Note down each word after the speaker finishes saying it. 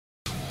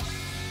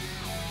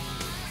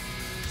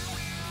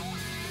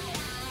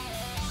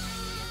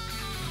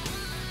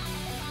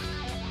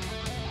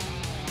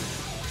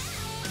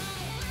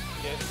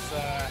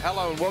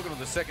Hello and welcome to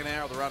the second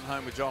hour of the Run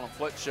Home with John and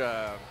Fletch.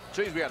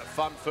 Geez, we had a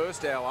fun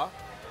first hour,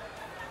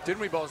 didn't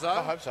we, Bozzo?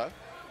 I hope so.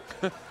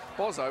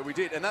 Bozzo, we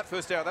did. And that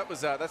first hour,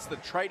 that's the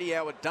tradie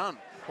hour done.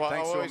 Well,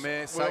 Thanks to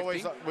Mayor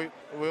Safety.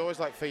 We always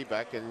like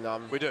feedback,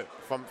 and we do.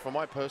 From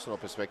my personal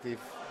perspective,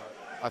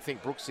 I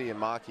think Brooksy and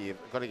Marky have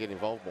got to get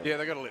involved more. Yeah,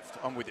 they've got to lift.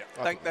 I'm with you.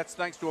 That's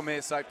thanks to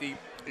Mayor Safety,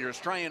 your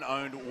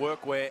Australian-owned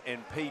workwear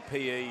and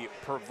PPE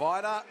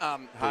provider.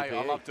 Hey,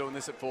 I love doing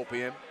this at 4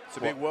 p.m. It's a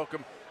big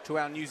welcome to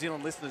our New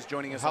Zealand listeners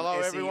joining us. Hello,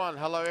 on everyone.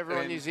 Hello,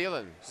 everyone, New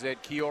Zealand.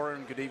 Zed, kia ora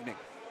and good evening.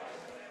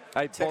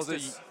 Hey,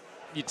 Bozza,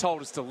 you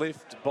told us to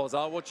lift,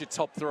 Bozza. What's your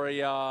top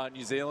three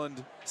New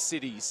Zealand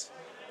cities?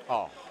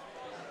 Oh,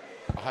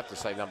 I have to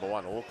say number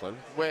one, Auckland,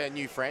 where a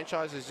new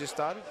franchise has just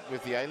started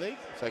with the A-League.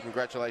 So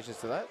congratulations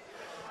to that.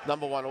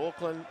 Number one,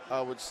 Auckland. I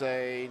would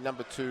say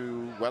number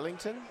two,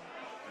 Wellington.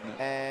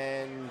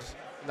 And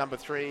number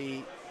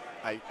three,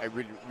 I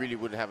really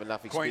wouldn't have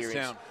enough experience.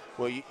 Queenstown.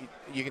 Well,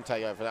 you can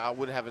take over. I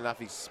wouldn't have enough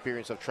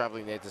experience of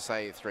travelling there to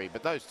say three.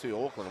 But those two,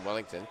 Auckland and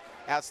Wellington,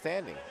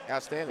 outstanding.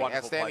 Wonderful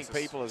Outstanding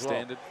places. people as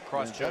Standard. well.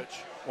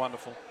 Christchurch,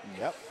 wonderful.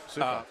 Yep,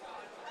 super.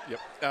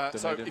 Yep.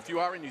 So if you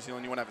are in New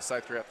Zealand, you want to have a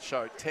safe throughout the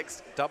show,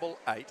 text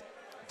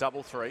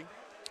 8833,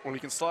 or you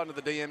can slide into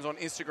the DMs on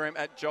Instagram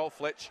at Joel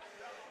Fletch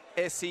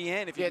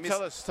SEN. If you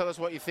tell us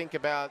what you think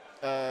about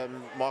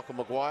Michael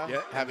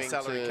Maguire having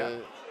salary cap.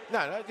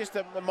 No, just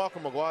the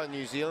Michael Maguire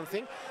New Zealand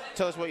thing.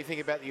 Tell us what you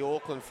think about the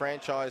Auckland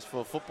franchise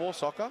for football,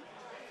 soccer.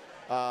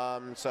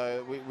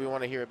 So we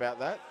want to hear about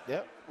that.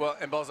 Yep. Well,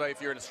 and Bozzo,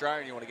 if you're in Australia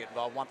and you want to get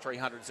involved,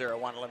 1300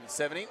 01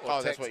 1170.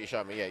 That's what you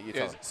showed me. Yeah, you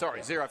told me.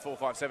 Sorry,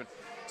 0457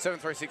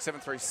 736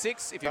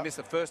 736. If you missed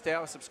the first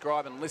hour,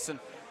 subscribe and listen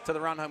to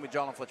the Run Home with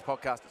John and Fletch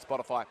podcast at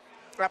Spotify,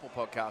 Apple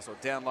Podcasts, or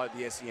download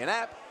the SEN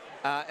app.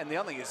 And the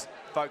other thing is,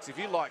 folks, if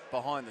you like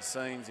behind the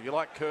scenes, if you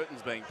like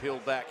curtains being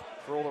peeled back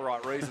for all the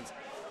right reasons,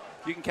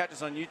 you can catch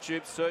us on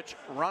YouTube, search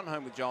Run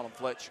Home with John and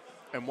Fletch,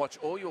 and watch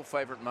all your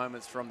favourite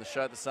moments from the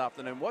show this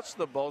afternoon. Watch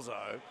the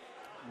Bozzo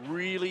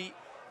really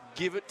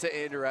give it to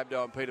Andrew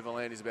Abdo and Peter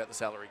V'landys about the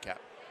salary cap.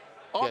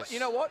 Yes, you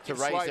know what? To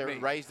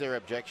raise their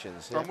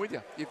objections. I'm with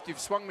you. You've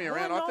swung me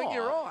around. I think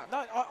you're right.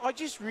 No, I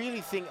just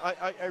really think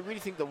I really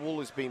think the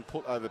wool is being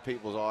put over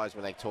people's eyes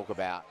when they talk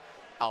about,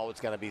 oh,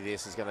 it's going to be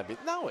this, it's going to be.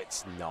 No,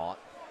 it's not.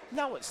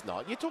 No, it's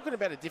not. You're talking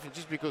about a different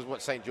just because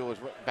what St. George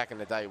back in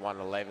the day won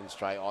 11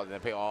 straight.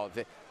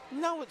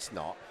 No, it's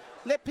not.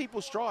 Let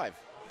people strive.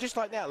 Just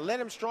like now, let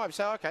them strive.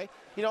 Say, okay,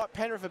 you know what,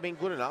 Penrith have been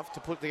good enough to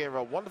put together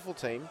a wonderful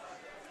team,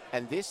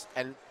 and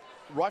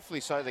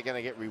rightfully so, they're going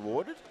to get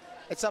rewarded.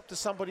 It's up to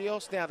somebody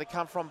else now to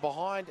come from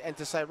behind and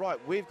to say, right,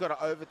 we've got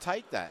to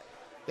overtake that.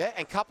 Yeah,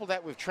 and couple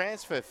that with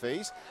transfer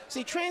fees.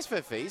 See,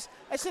 transfer fees,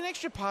 it's an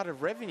extra part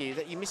of revenue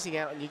that you're missing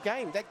out on your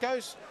game. That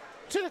goes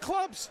to the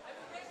clubs.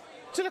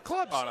 To the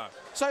clubs. Oh, no.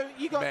 So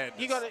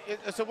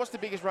so what's the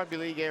biggest rugby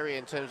league area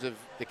in terms of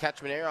the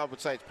catchment area? I would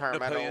say it's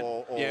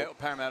Parramatta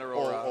Parramatta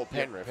or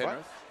Penrith, right?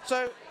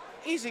 So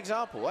here's an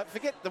example. Right?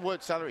 Forget the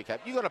word salary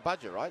cap. You got a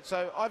budget, right?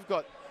 So I've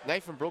got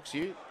Nathan Brooks,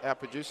 you, our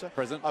producer.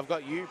 Present. I've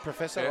got you,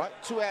 Professor, right?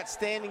 Two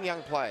outstanding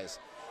young players.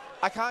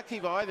 I can't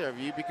keep either of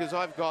you because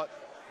I've got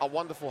a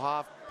wonderful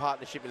half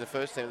partnership in the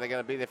first team. They're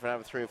going to be there for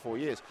another 3 or 4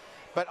 years.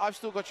 But I've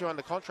still got you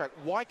under contract.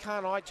 Why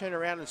can't I turn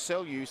around and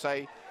sell you,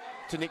 say,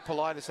 to Nick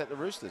Politis at the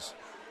Roosters?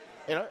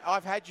 You know,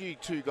 I've had you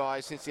two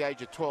guys since the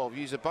age of 12.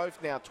 Yous are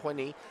both now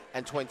 20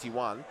 and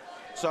 21.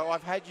 So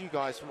I've had you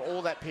guys from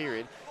all that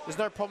period. There's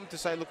no problem to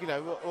say, look, you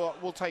know,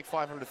 we'll take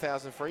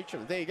 $500,000 for each of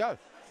them. There you go.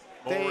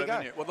 There you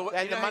go. Well,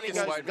 and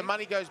the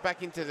money goes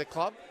back into the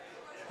club,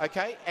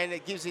 okay? And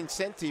it gives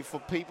incentive for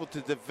people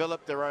to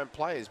develop their own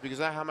players because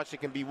they know how much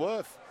it can be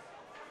worth.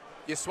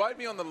 You swayed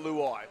me on the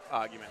Luai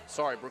argument.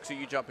 Sorry, Brooksy,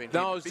 you jump in.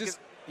 No,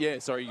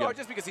 sorry, you go.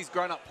 Just because he's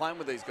grown up playing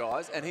with these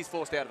guys and he's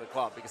forced out of the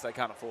club because they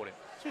can't afford him.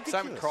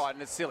 Same with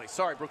Crichton, it's silly.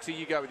 Sorry, Brooksy,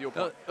 you go with your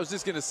point. I was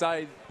just going to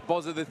say,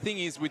 Bozza, the thing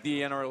is with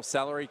the NRL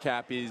salary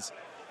cap is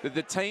that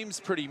the teams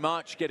pretty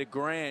much get a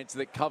grant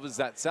that covers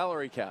that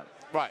salary cap.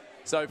 Right.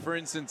 So, for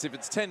instance, if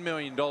it's $10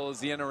 million, the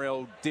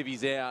NRL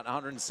divvies out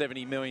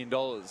 $170 million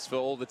for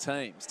all the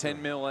teams,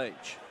 10 mil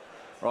each,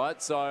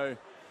 right? So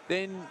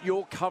then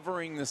you're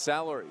covering the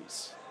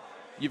salaries.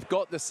 You've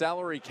got the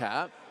salary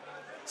cap.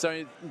 So,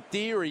 in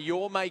theory,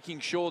 you're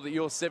making sure that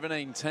your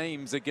 17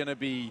 teams are going to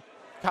be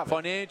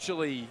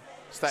financially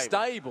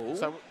stable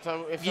so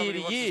if year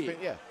to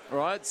year,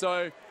 right?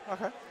 So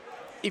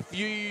if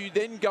you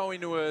then go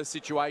into a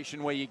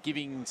situation where you're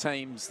giving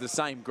teams the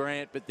same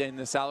grant, but then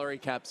the salary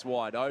cap's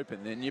wide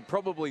open, then you're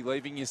probably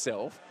leaving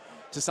yourself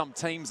to some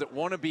teams that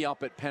want to be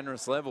up at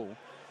Penrith's level.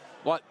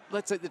 Like,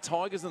 let's say the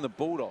Tigers and the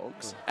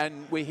Bulldogs,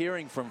 and we're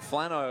hearing from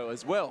Flano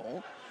as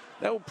well,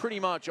 they'll pretty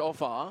much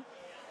offer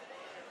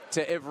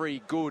to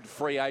every good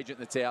free agent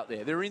that's out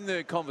there. They're in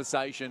the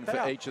conversation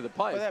for each of the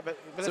players. But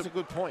that's a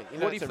good point. You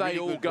know, what if they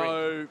all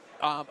go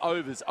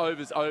overs?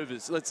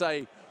 Let's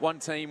say one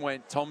team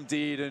went Tom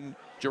Dearden,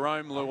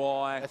 Jerome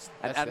Luai,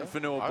 and Adam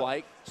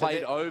Fanua-Blake,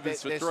 played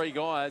overs for 3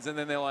 guys, and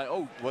then they're like,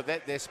 oh. Well,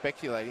 they're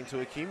speculating to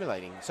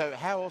accumulating. So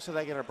how else are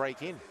they going to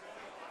break in?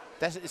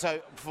 So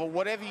for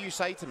whatever you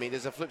say to me,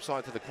 there's a flip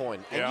side to the coin.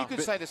 And you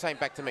could say the same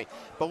back to me.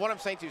 But what I'm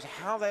saying to you is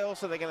how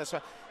going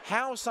to...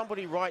 How is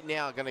somebody right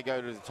now going to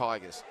go to the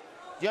Tigers?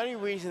 The only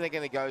reason they're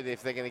going to go there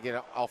if they're going to get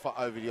an offer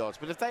over the odds.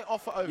 But if they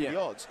offer over the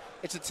odds,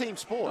 it's a team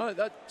sport.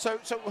 No, so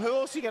who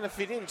else are you going to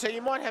fit in? So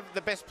you might have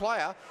the best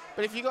player,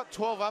 but if you've got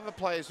 12 other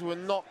players who are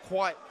not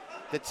quite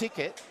the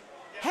ticket,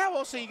 how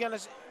else are you going to...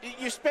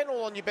 You spent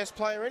all on your best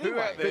player anyway. Who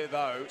out there,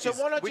 though, so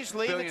why not just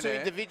leave it to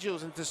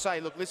individuals and to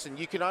say, look, listen,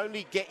 you can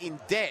only get in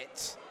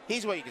debt.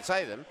 Here's what you can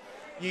say to them.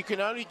 You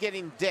can only get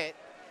in debt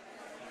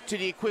to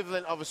the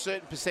equivalent of a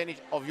certain percentage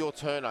of your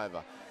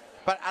turnover.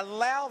 But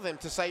allow them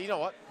to say, you know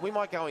what, we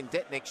might go in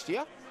debt next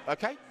year,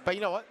 okay? But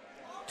you know what,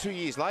 2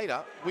 years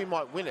later, we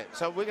might win it.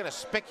 So we're going to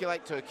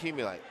speculate to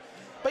accumulate.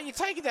 But you're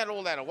taking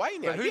all that away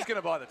now. But who's going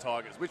to buy the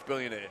Tigers? Which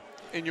billionaire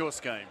in your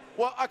scheme?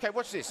 Well, okay,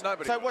 watch this.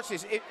 Nobody. So watch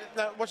this.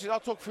 Watch this.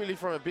 I'll talk freely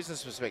from a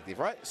business perspective,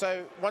 right?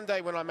 So one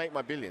day when I make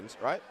my billions,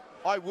 right,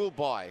 I will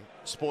buy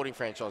sporting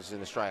franchises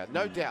in Australia.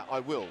 No doubt I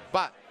will.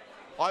 But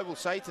I will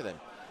say to them,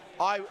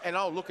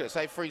 I'll look at it.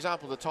 Say, for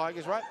example, the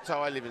Tigers, right? So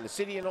I live in the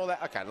city and all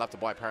that. Okay, I'd love to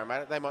buy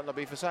Parramatta. They might not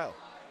be for sale.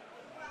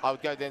 I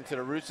would go then to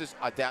the Roosters.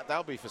 I doubt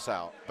they'll be for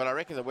sale. But I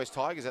reckon the West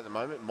Tigers at the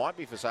moment might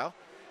be for sale.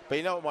 But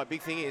you know what my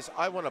big thing is?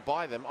 I want to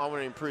buy them. I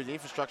want to improve the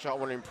infrastructure. I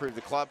want to improve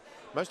the club.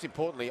 Most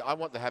importantly, I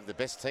want to have the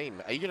best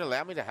team. Are you going to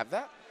allow me to have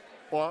that?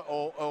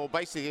 Or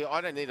basically, I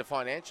don't need a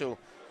financial,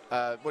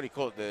 what do you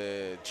call it,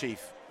 the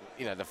chief,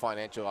 the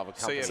financial of a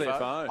company.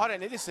 CFO. I don't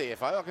need a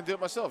CFO. I can do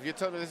it myself. You're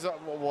telling me this is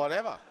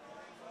whatever.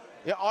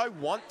 Yeah, I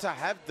want to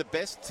have the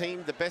best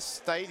team, the best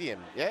stadium.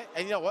 Yeah,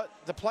 and you know what?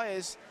 The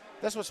players,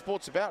 that's what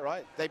sport's about,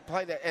 right? They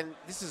play that, and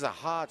this is a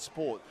hard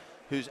sport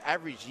whose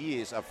average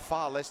years are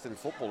far less than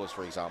footballers,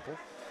 for example.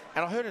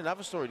 And I heard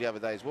another story the other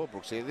day as well,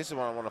 Brooks. Here. This is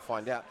what I want to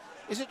find out.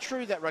 Is it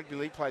true that rugby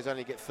league players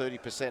only get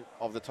 30%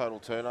 of the total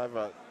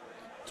turnover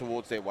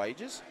towards their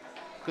wages?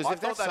 Because if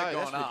that's so, had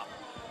gone up.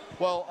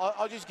 Well,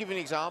 I'll just give an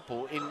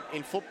example.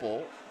 In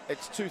football,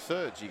 it's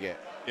 2/3 you get.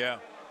 Yeah.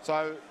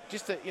 So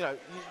just that,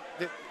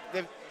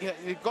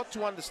 they've got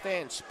to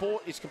understand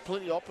sport is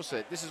completely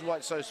opposite. This is why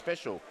it's so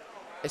special.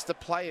 It's the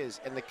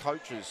players and the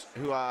coaches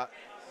who are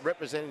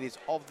representatives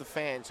of the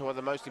fans who are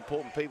the most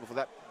important people for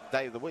that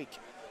day of the week.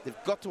 They've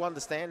got to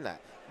understand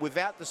that.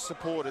 Without the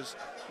supporters,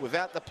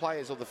 without the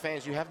players or the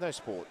fans, you have no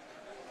sport.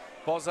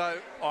 Bozzo,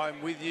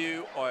 I'm with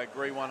you. I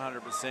agree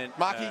 100%.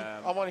 Marky,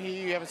 I want to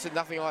hear you haven't said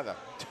nothing either.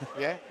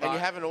 Yeah? And you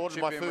haven't ordered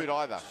my food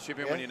either. Chip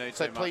in when you need to.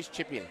 So please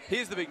chip in.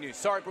 Here's the big news.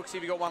 Sorry, Brooks,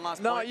 have you got one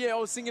last point? No, yeah, I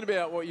was thinking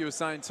about what you were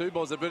saying too,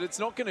 Bozzo, but it's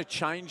not going to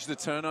change the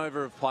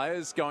turnover of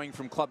players going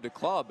from club to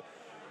club.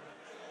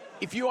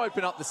 If you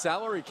open up the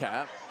salary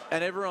cap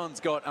and everyone's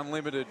got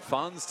unlimited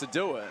funds to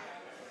do it,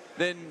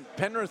 then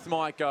Penrith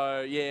might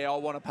go, yeah, I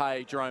want to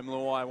pay Jerome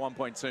Luai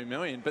 1.2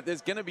 million, but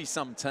there's going to be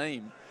some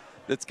team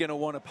that's going to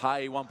want to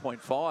pay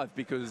 1.5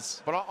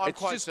 because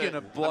it's just going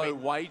to blow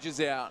wages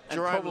out.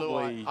 Jerome and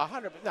probably... Luai,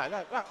 100,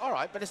 no, all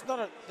right, but it's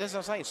not as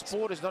I'm saying,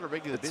 sport is not a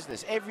regular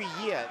business. Every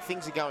year,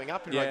 things are going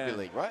up in rugby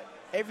league, right?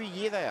 Every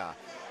year they are.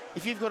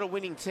 If you've got a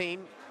winning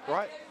team,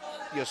 right,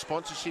 your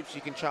sponsorships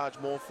you can charge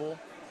more for.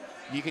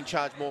 You can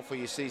charge more for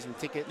your season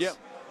tickets. Yep.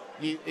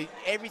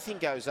 Everything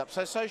goes up,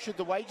 so should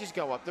the wages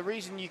go up. The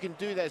reason you can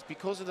do that is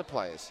because of the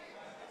players.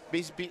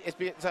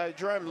 So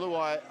Jerome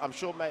Luai, I'm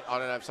sure, mate, I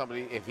don't know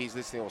if he's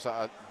listening or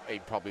so, he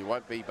probably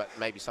won't be, but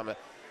maybe some.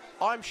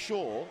 I'm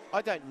sure,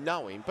 I don't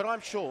know him, but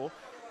I'm sure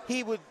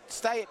he would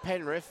stay at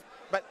Penrith,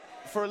 but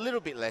for a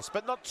little bit less,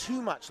 but not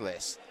too much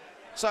less.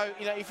 So,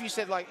 if you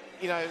said,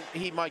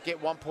 he might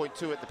get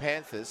 1.2 at the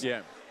Panthers,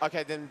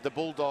 okay, then the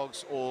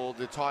Bulldogs or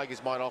the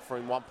Tigers might offer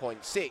him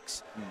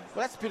 1.6. Well,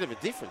 that's a bit of a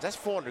difference. That's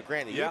 400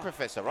 grand a year,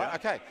 Professor, right? Yeah.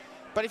 Okay.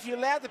 But if you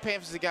allowed the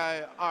Panthers to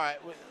go, all right,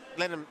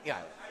 let him,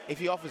 if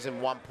he offers him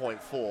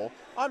 1.4,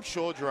 I'm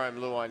sure Jerome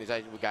Luai and his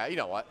agent would go, you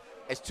know what,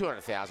 it's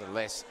 200,000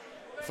 less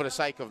for the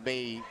sake of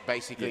me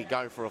basically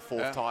going for a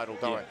fourth title.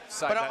 But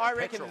I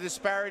reckon the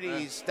disparity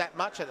is that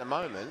much at the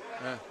moment.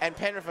 And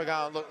Penrith are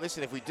going, look,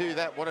 listen, if we do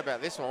that, what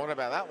about this one? What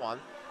about that one?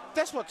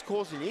 That's what's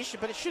causing the issue,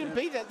 but it shouldn't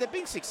be that. They're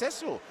being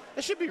successful.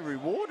 They should be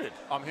rewarded.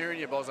 I'm hearing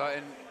you, Bozzo,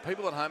 and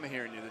people at home are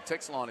hearing you. The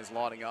text line is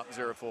lighting up,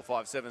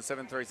 0457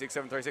 736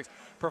 736.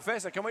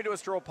 Professor, can we do a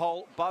straw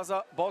poll? Bozzo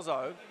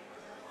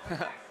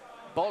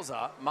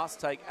must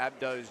take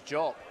Abdo's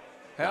job.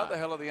 How the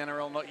hell are the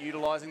NRL not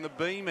utilising the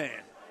B-man?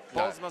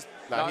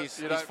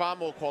 He's far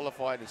more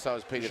qualified, and so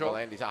is Peter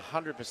V'landys.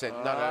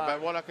 100%.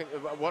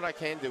 But what I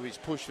can do is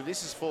push for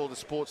this is for the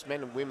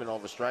sportsmen and women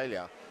of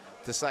Australia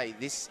to say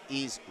this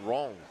is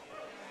wrong.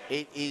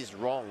 It is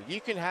wrong.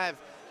 You can have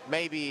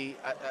maybe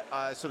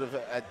a sort of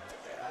a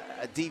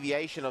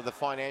deviation of the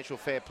financial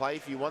fair play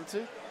if you want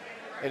to.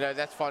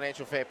 That's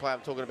financial fair play.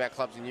 I'm talking about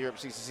clubs in Europe,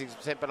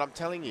 66%. But I'm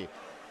telling you,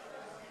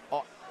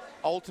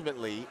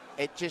 ultimately,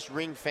 it just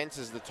ring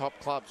fences the top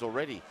clubs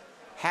already.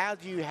 How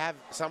do you have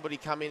somebody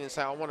come in and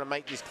say, I want to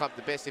make this club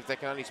the best if they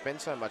can only spend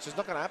so much? It's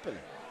not going to happen.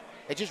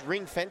 It just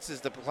ring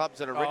fences the clubs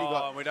that already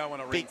got we don't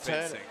want to ring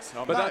fencing.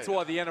 But that's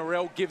why the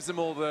NRL gives them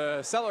all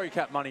the salary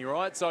cap money,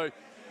 right? So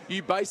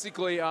you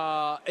basically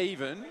are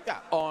even Yeah.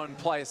 on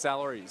player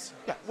salaries.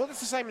 Yeah, well, it's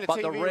the same in the But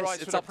TV the rest- rights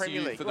it's for the up to you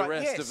Premier League. for the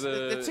rest yes, of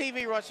the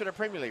TV rights for the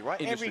Premier League, right?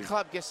 industry. Every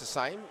club gets the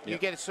same. You Yep.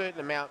 get a certain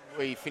amount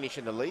where you finish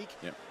in the league,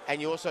 Yep.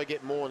 and you also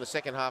get more in the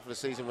second half of the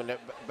season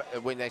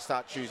when they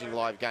start choosing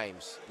live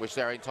games, which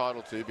they're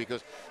entitled to,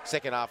 because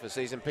second half of the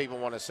season people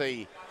want to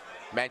see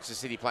Manchester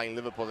City playing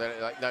Liverpool. They're,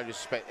 like, no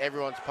disrespect,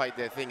 everyone's played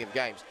their thing of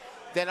games.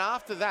 Then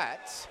after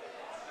that,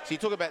 so you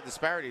talk about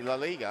disparity. La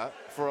Liga,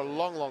 for a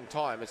long, long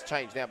time, it's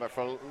changed now, but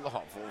for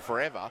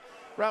forever,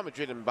 Real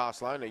Madrid and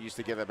Barcelona used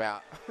to get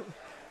about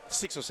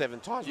 6 or 7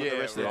 times what the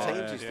rest of the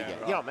teams used to get.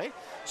 You know what I mean?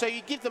 So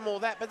you give them all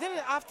that, but then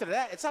after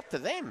that, it's up to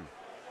them.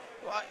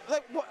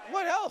 Like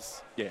what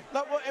else? Yeah.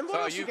 Like, and what So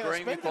are else you gonna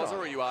agreeing with spend it Bozza on?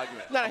 or are you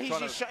arguing? No, I'm he's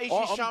trying just, to- he's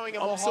just showing a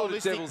more I'm sort of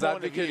holistic devil's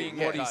point of view.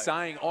 advocating what he's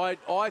saying.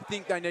 I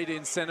think they need to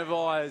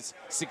incentivise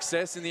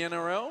success in the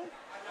NRL.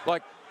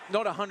 Like,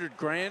 not 100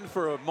 grand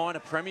for a minor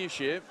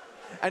premiership.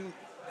 And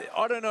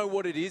I don't know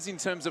what it is in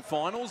terms of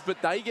finals,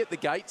 but they get the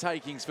gate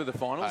takings for the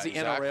finals, the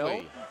NRL,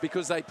 Exactly.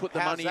 because they put the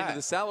How's money into that?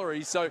 the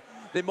salary. So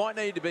there might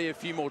need to be a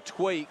few more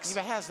tweaks.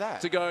 Yeah, but how's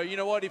that? To go, you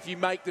know what, if you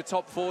make the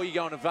top 4, you're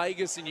going to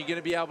Vegas and you're going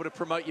to be able to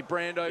promote your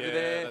brand over Yeah,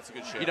 there. that's a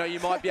good shout. You know, you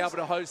might be able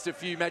to host a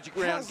few Magic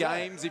Round How's that?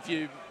 games if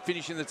you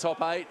finish in the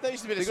top 8. They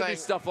used to be the They've got to same.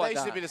 do stuff like they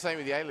used that. to be the same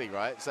with the A-League,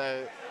 right?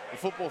 So the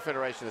Football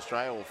Federation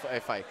Australia, or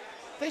FA,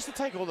 they used to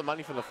take all the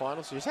money from the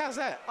final series. How's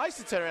that? I used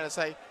to turn around and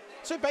say,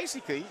 so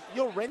basically,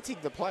 you're renting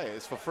the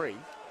players for free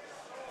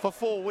for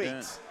 4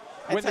 weeks.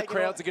 and When the take it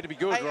crowds all- are going to be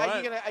good, Are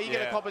right? you going to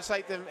Yeah.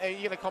 compensate them? Are you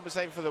going to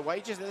compensate them for the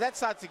wages? And that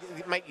starts to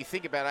make you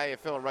think about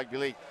AFL and rugby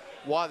league.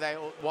 Why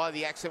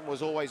the accent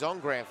was always on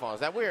grand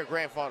finals. Now we're a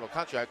grand final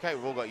country. Okay,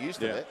 we've all got used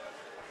to Yeah. it.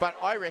 But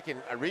I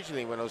reckon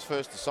originally when it was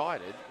first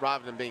decided,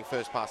 rather than being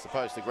first past the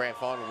post, the grand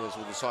final was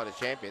will decide as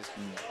champions.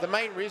 The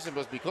main reason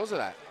was because of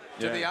that.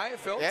 Did the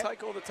AFL Yeah.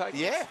 take all the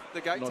takings? Yeah.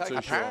 The gate Not too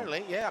takings? sure.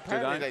 Apparently, yeah,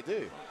 apparently they? they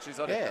do. Jeez, I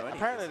don't know Yeah, anything.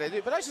 apparently they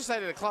do. But I used to say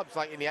to the clubs,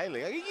 like in the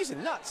A-League, you're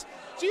using nuts.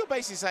 So you're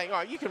basically saying, all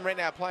right, you can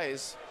rent our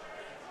players.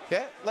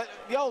 Yeah, like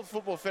the old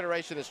Football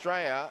Federation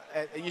Australia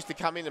used to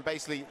come in and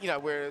basically, you know,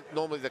 where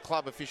normally the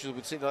club officials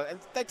would sit, and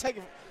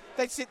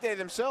they'd sit there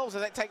themselves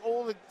and they'd take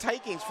all the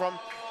takings from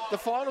the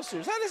final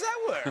series. How does that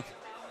work?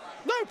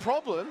 No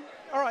problem.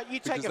 All right, you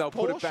take Because a they'll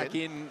portion. put it back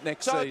in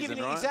next So season,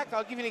 right?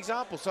 I'll give you an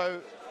example.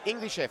 So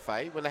English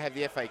FA, when they have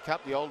the FA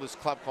Cup, the oldest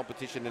club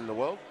competition in the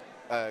world,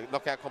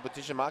 knockout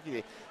competition, Marky,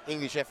 the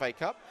English FA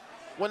Cup,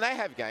 when they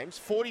have games,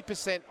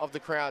 40% of the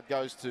crowd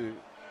goes to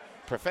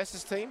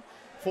Professor's team,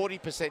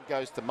 40%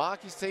 goes to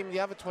Marky's team, the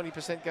other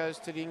 20% goes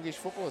to the English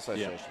Football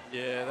Association.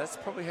 Yeah, that's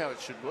probably how it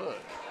should work.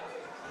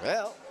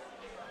 Well,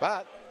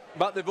 but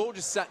But they've all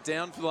just sat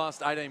down for the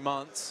last 18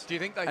 months. Do you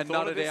think they and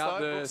thought of nutted this, out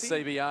though, the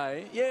Brooksy?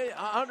 CBA?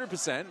 Yeah,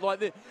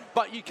 100%.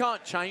 But you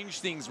can't change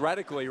things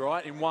radically,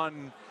 right? In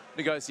one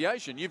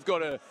negotiation, you've got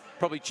to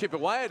probably chip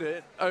away at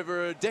it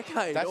over a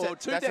decade or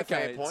two that's decades. a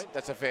fair point.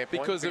 That's a fair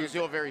point. Because of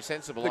you're very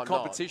sensible. The I'm not.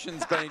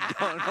 competition's been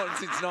going on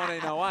since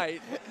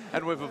 1908,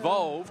 and we've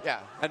evolved.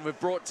 Yeah. And we've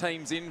brought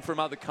teams in from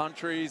other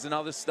countries and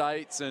other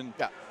states, and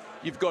Yeah.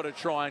 you've got to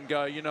try and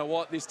go, you know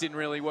what, this didn't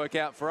really work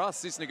out for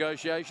us, this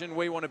negotiation.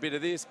 We want a bit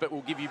of this, but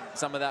we'll give you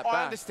some of that back.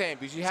 I understand,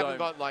 because you haven't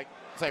got, like,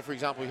 say, for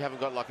example, you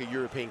haven't got like a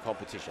European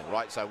competition,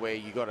 right? So where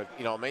you got to,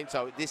 you know what I mean?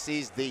 So this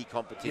is the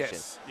competition.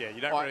 Yes. Yeah,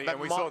 you don't Right, really. but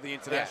And we my- saw the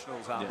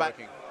internationals aren't But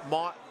working.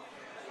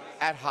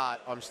 at heart,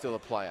 I'm still a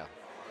player.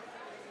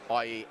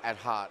 I.e., at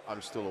heart,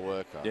 I'm still a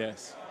worker.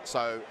 Yes.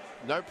 So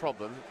no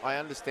problem. I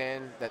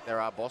understand that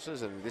there are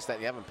bosses and this, that,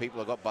 and the other, and people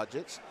have got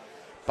budgets.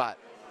 But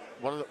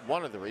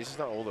one of the reasons,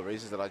 not all the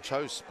reasons, that I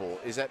chose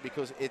sport is that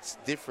because it's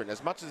different.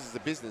 As much as it's a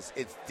business,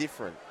 it's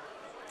different.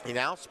 In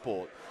our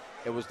sport,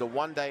 it was the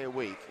 1 day a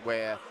week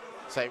where,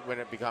 say, when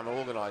it became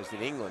organised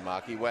in England,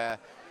 Marky, where,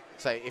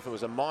 say, if it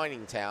was a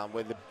mining town,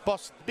 where the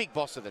big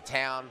boss of the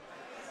town,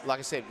 like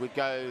I said, would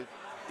go,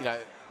 you know,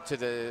 to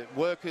the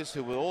workers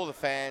who were all the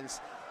fans,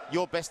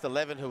 your best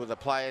 11 who were the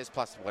players,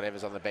 plus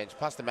whatever's on the bench,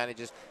 plus the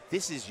managers.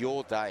 This is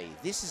your day.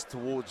 This is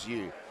towards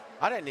you.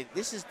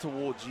 This is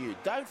towards you.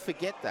 Don't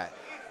forget that.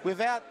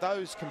 Without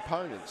those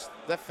components,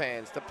 the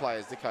fans, the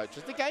players, the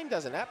coaches, the game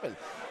doesn't happen.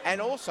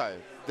 And also,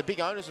 the big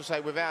owners will say,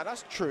 without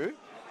us, true,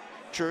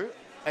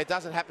 it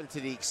doesn't happen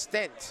to the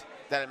extent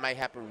that it may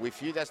happen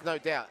with you. That's no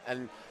doubt.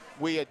 And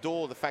we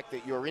adore the fact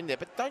that you're in there.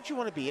 But don't you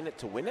want to be in it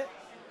to win it?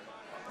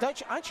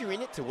 Aren't you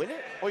in it to win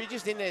it? Or you're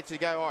just in there to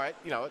go, all right,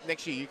 you know,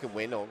 next year you can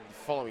win, or the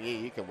following year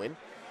you can win.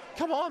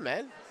 Come on,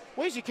 man.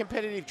 Where's your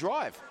competitive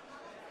drive?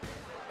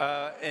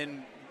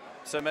 And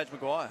so Madge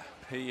Maguire,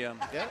 he. Yeah.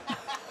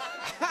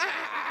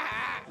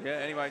 Yeah.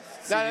 Anyway.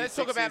 Let's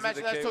talk about Madge.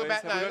 Let's talk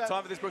about. Have we got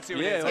time for this, Brooksy?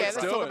 Yeah, Let's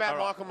do talk it. about All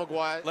right. Michael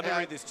Maguire. Let me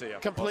read this to you.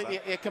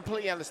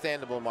 Completely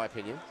understandable in my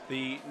opinion.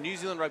 The New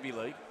Zealand Rugby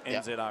League,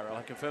 NZRL,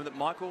 have confirmed that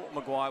Michael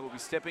Maguire will be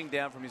stepping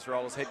down from his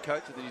role as head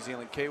coach of the New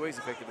Zealand Kiwis,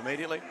 effective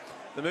immediately.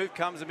 The move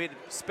comes amid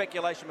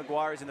speculation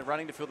Maguire is in the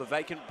running to fill the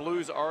vacant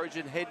Blues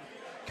Origin head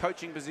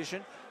coaching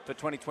position for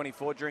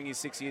 2024 during his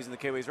 6 years in the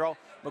Kiwis role.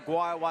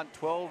 Maguire won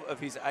 12 of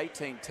his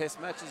 18 test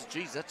matches.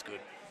 Geez, that's good.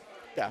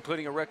 Yeah.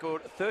 Including a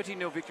record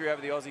 13-0 victory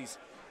over the Aussies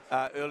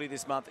early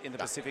this month in the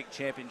Pacific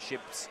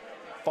Championships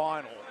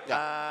final.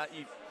 Yeah.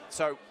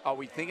 So are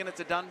we thinking it's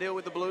a done deal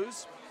with the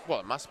Blues? Well,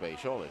 it must be,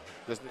 surely.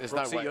 There's Brooksy,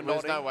 no way. you're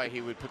There's no nodding. way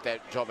he would put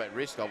that job at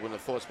risk. I wouldn't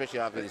have thought, especially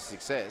after his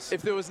success.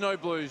 If there was no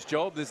Blues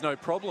job, there's no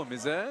problem,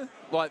 is there?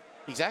 Like,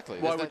 Exactly.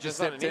 Why There's would you there's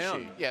not step an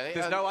down? issue. Yeah.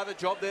 There's no other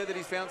job there that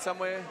he's found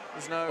somewhere?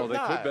 There's no... well, there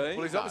No. could be.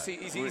 Well, he's No.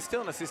 obviously... Is he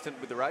still an assistant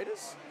with the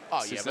Raiders? Oh,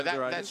 yeah, Assistant but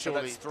director. that's So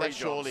surely, that's 3 that's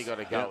surely jobs.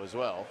 got to go Yeah. as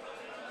well.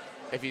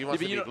 If he wants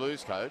but to be you're not-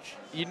 Blues coach.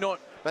 You're not...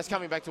 That's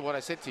coming back to what I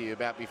said to you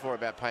about before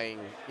about paying,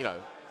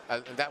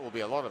 and that will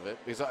be a lot of it.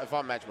 Because if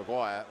I'm Madge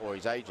Maguire or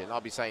his agent,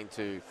 I'll be saying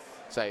to,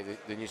 say,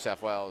 the New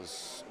South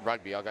Wales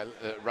rugby,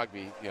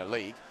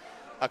 league,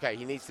 okay,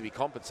 he needs to be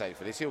compensated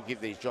for this. He'll give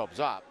these jobs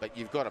up, but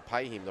you've got to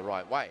pay him the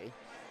right way.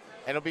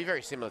 And it'll be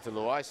very similar to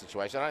Luai's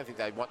situation. I don't think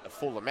they want the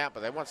full amount,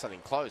 but they want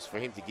something close for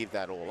him to give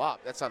that all up.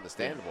 That's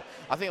understandable.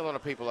 I think a lot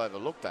of people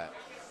overlook that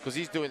because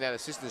he's doing that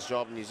assistant's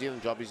job, New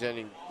Zealand job. He's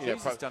earning,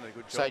 He's done a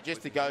good job. so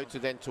just to go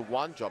to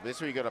one job, that's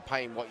where you've got to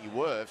pay him what you're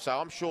worth. So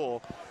I'm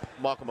sure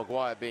Michael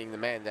Maguire, being the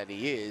man that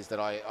he is,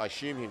 that I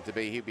assume him to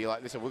be, he'd be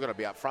like, listen, we've got to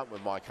be upfront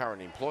with my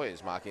current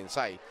employers, Mark, and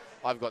say,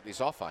 I've got this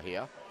offer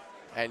here.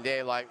 And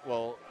they're like,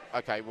 well,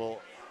 okay,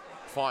 well,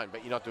 fine,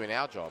 but you're not doing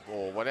our job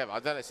or whatever. I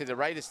don't know. See, the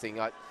Raiders thing,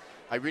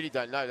 I really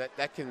don't know.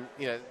 That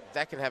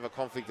can have a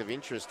conflict of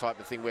interest type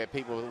of thing where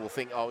people will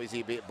think, oh, is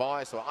he a bit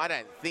biased? Or I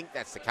don't think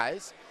that's the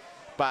case.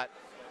 But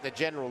the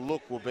general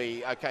look will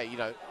be, okay,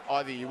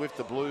 either you're with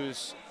the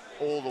Blues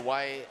all the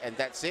way and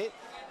that's it,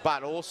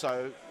 but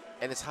also,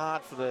 and it's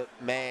hard for the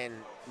man,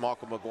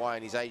 Michael Maguire,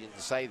 and his agent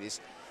to say this,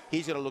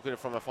 he's got to look at it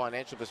from a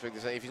financial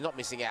perspective. So if he's not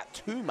missing out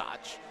too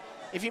much,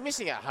 if you're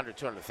missing out 100,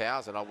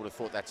 200,000, I would have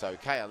thought that's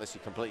okay, unless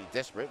you're completely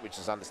desperate, which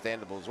is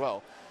understandable as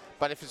well.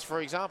 But if it's, for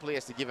example, he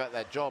has to give up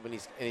that job and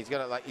he's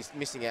got he's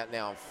missing out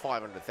now on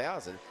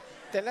 500,000,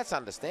 then that's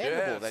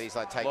understandable that he's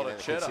taking that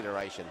into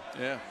consideration.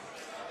 Yeah.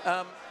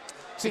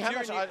 See, how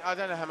much? I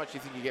don't know how much you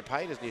think you get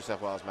paid as New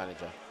South Wales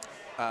manager.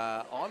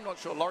 I'm not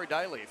sure. Laurie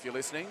Daly, if you're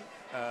listening,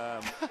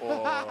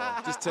 or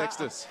Just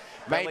text us.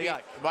 Maybe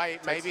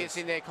Texas. it's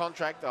in their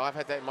contract. I've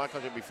had that in my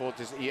contract before.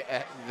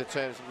 The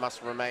terms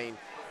must remain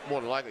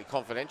more than likely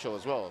confidential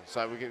as well.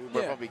 So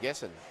we're probably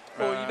guessing.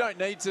 Well, you don't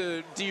need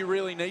to. Do you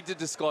really need to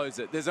disclose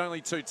it? There's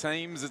only 2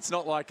 teams. It's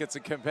not like it's a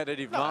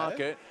competitive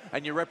market,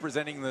 and you're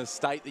representing the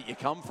state that you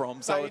come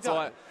from. So it's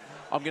like,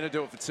 I'm going to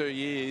do it for 2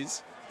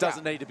 years.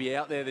 Doesn't need to be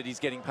out there that he's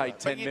getting paid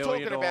 10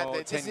 million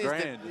or 10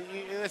 grand.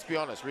 Let's be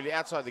honest, really,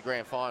 outside the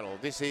grand final,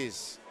 this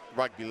is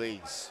rugby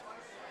league's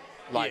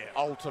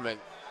ultimate.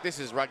 This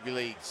is rugby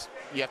league's.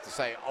 You have to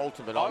say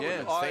ultimate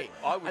thing.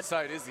 I would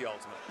say it is the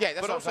ultimate. Yeah,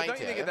 that's but what also, I'm saying don't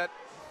you to think of that?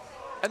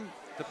 And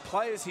the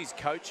players he's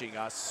coaching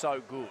are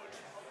so good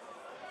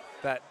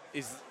that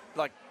is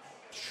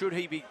should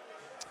he be?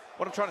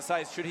 What I'm trying to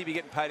say is, should he be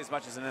getting paid as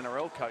much as an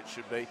NRL coach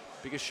should be?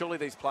 Because surely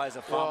these players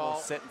are far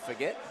more set and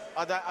forget.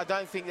 I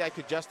don't think they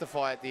could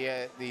justify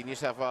it, the New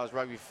South Wales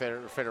Rugby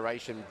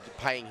Federation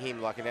paying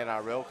him like an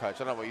NRL coach. I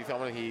don't know what you think.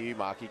 I want to hear you,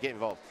 Mark. You get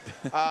involved.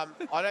 I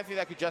don't think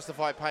they could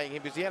justify paying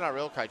him because the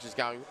NRL coach is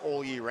going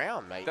all year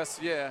round, mate.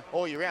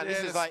 All year round.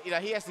 Yeah, this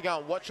is he has to go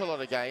and watch a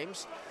lot of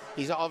games.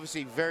 He's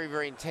obviously very,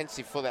 very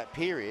intensive for that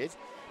period.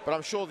 But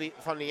I'm sure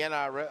from the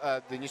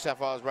NRL, the New South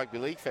Wales Rugby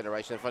League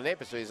Federation, from their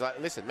perspective, is like,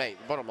 listen, mate,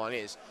 the bottom line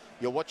is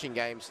you're watching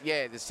games.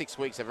 Yeah, the 6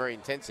 weeks are very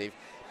intensive,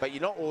 but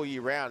you're not all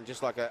year round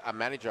just like a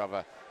manager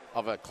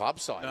of a club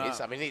side is.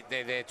 I mean,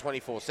 they're there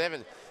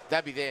 24/7.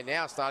 They'll be there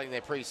now starting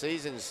their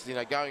pre-seasons,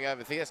 going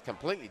over things. That's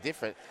completely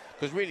different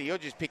because really you're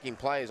just picking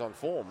players on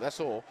form. That's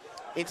all.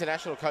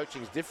 International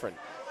coaching is different,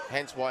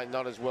 hence why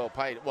not as well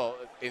paid. Well,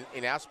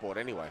 in our sport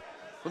anyway.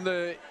 Well,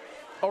 the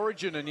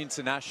Origin and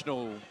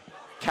international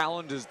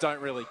calendars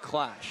don't really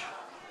clash.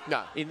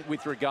 No.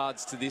 With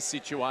regards to this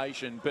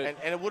situation, but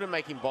and it wouldn't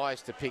make him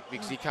biased to pick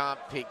because he can't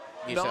pick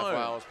New South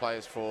Wales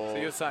players for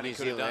you're saying New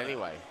Zealand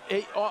anyway.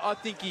 I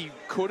think he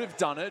could have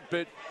done it,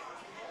 but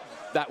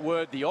that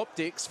word, the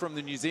optics from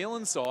the New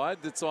Zealand side,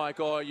 that's like,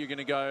 you're going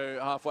to go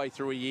halfway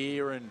through a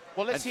year and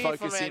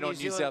focus in on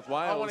New South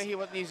Wales. I want to hear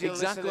what New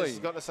Zealand listeners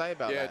got to say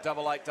about that.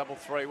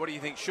 8833. What do you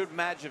think? Should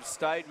Madge have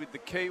stayed with the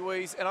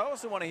Kiwis? And I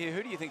also want to hear,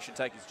 who do you think should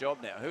take his job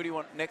now? Who do you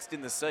want next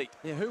in the seat?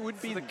 Yeah, who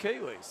would be the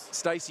Kiwis?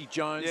 Stacey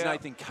Jones,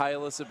 Nathan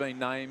Kalis have been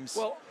names.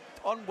 Well,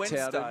 on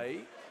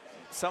Wednesday,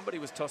 somebody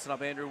was tossing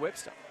up Andrew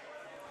Webster.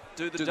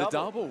 Do the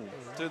double.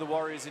 Do the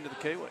Warriors into the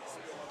Kiwis.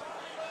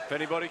 If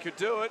anybody could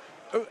do it.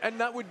 And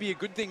that would be a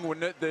good thing,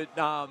 wouldn't it?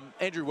 That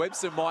Andrew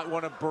Webster might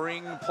want to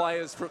bring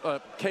players,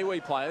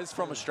 Kiwi players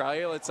from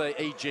Australia, let's say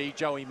e.g.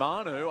 Joey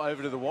Manu,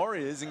 over to the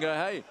Warriors and go,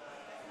 hey.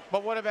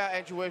 But what about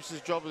Andrew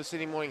Webster's job with the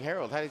Sydney Morning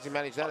Herald? How did you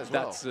manage that as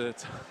well? That's a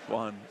tough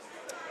one.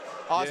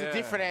 Oh, it's a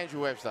different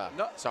Andrew Webster.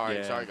 No. Sorry,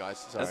 guys.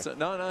 Sorry.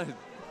 No.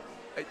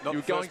 Not you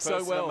were going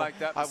so well. Make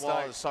that I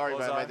was sorry,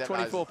 mate. I made that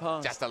 24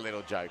 past. Just a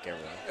little joke,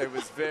 everyone. It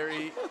was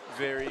very,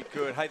 very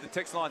good. Hey, the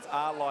text lines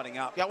are lighting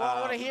up. Yeah, well,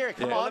 I want to hear it.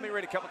 Come on. Let me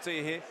read a couple to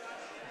you here.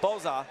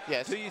 Bozza,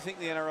 yes. Do you think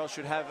the NRL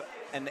should have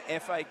an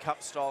FA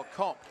Cup style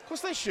comp? Of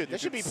course they should. They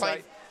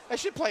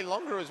should play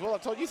longer as well. I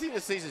told you, think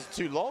the season's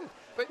too long.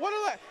 But what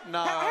are they? no,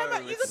 how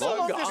much, you got it's the so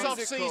longest off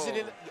physical.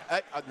 season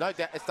no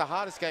doubt. It's the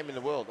hardest game in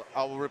the world.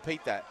 I will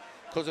repeat that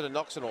because of the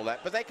knocks and all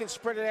that. But they can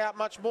spread it out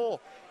much more,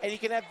 and you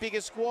can have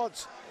bigger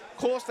squads. Of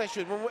course they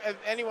should.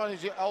 Anyone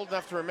who's old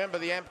enough to remember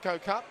the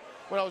Ampco Cup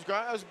when I was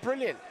growing, it was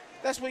brilliant.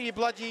 That's where you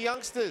blood your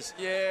youngsters.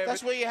 Yeah,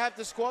 that's where you have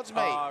the squads,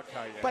 mate. Oh,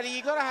 okay, yeah. But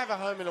you got to have a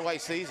home and away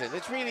season.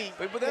 It's really.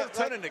 But that'll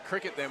turn into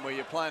cricket then, where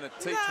you're playing a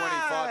T20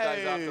 5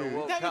 days after a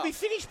World no, Cup. it'll be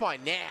finished by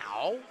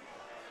now.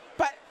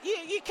 But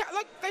you can't,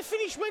 like, they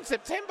finish when?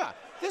 September.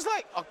 There's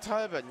like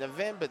October,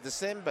 November,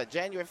 December,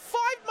 January,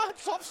 5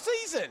 months off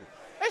season.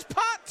 That's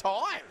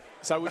part-time.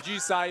 So would you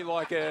say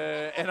like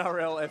a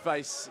NRL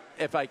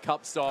FA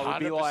Cup style would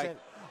be 100%. like,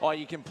 oh,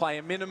 you can play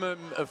a minimum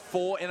of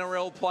 4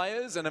 NRL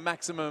players and a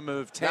maximum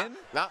of 10?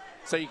 No.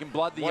 So you can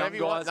blood the Whatever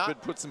young you want. guys, No.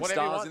 but put some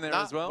Whatever you stars want. in there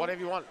No. as well?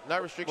 Whatever you want. No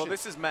restrictions. Well,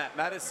 this is Matt.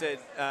 Matt has said,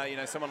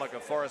 someone like a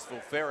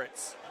Forestville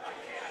Ferrets,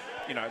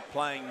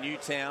 playing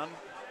Newtown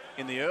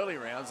in the early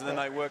rounds, and then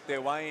they work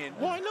their way in.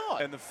 Why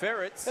not? And the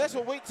Ferrets. That's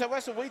what we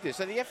do.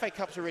 So the FA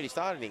Cup's already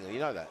started in England.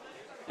 You know that.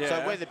 Yeah.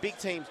 So where the big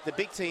teams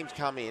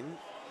come in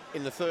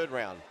the third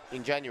round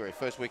in January,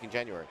 first week in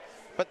January.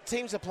 But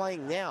teams are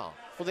playing now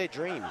for their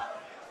dream.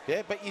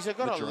 Yeah, but you've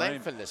got to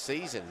lengthen the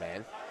season,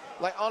 man.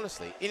 Like,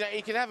 honestly, you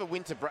can have a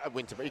winter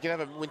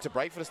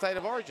break for the State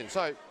of Origin.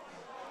 So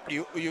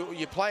you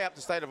play up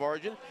the State of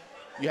Origin.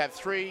 You have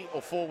 3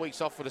 or 4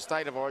 weeks off for the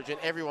State of Origin.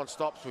 Everyone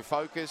stops with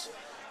focus.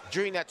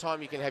 During that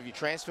time, you can have your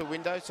transfer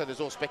window. So there's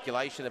all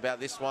speculation about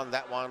this one,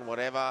 that one,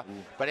 whatever.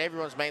 But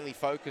everyone's mainly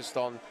focused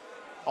on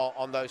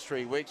those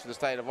 3 weeks for the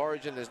State of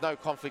Origin. There's no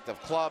conflict of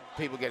club,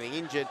 people getting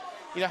injured.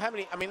 Look at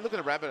the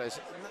Rabbitohs.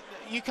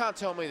 You can't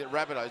tell me that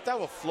Rabbitohs, they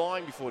were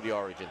flying before the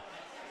Origin.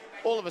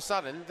 All of a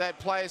sudden, they had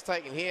players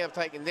taken here,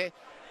 taken there.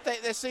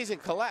 Their season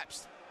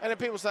collapsed. And then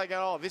people say,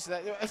 oh, this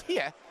and that.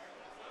 Yeah,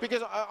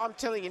 because I'm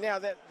telling you now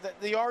that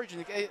the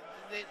Origin,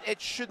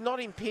 it should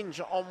not impinge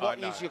on what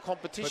is your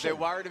competition. But they're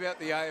worried about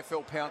the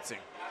AFL pouncing.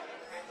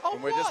 Oh,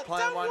 and we're just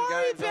playing Don't one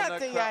worry game. about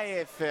the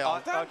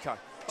AFL. Okay.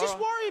 Just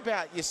worry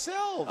about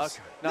yourselves.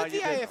 Okay. No, Let the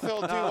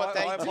AFL do what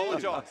they I do.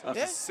 apologise. That's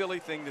Yeah? a silly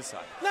thing to say.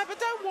 No, but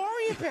don't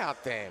worry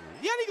about them.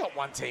 You only got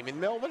one team in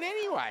Melbourne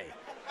anyway.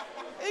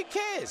 Who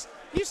cares?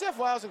 New South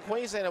Wales and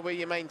Queensland are where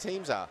your main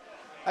teams are.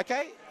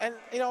 Okay? And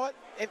you know what?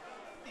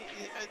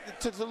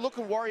 To look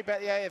and worry about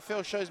the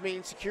AFL shows me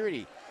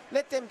insecurity.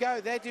 Let them go.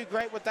 They do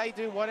great what they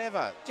do,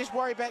 whatever. Just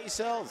worry about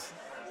yourselves.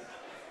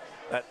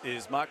 That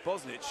is Mark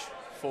Bosnich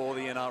for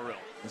the NRL.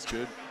 That's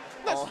good.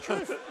 That's the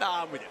truth. No,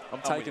 I'm with you.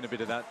 I'm taking a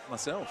bit of that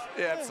myself.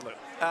 Yeah,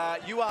 absolutely.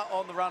 You are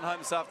on the run home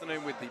this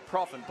afternoon with the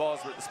Prof and Bos.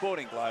 We're at the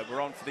Sporting Globe.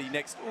 We're on for the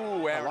next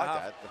hour and a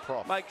half. That, the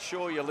Prof. Make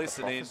sure you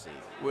listen in.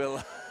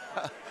 prophecy.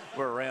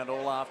 We're around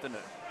all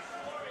afternoon.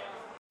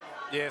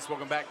 Yes,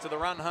 welcome back to the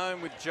run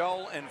home with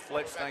Joel and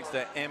Fletch. Thanks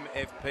to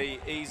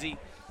MFP Easy,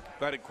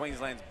 voted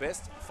Queensland's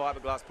best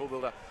fiberglass pool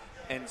builder,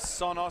 and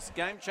Sonos.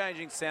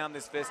 Game-changing sound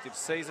this festive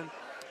season.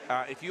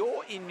 If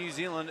you're in New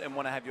Zealand and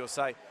want to have your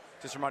say,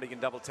 just remember you can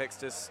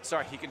text us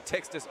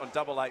on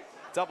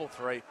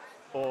 8833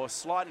 or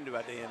slide into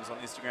our DMs on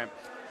Instagram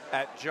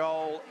at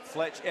Joel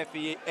Fletch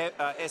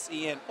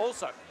SEN.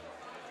 Also,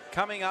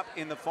 coming up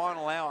in the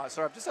final hour.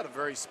 Sorry, I've just had a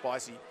very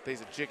spicy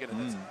piece of chicken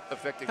and it's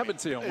affecting me. Happened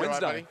to you on You're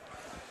right, Wednesday.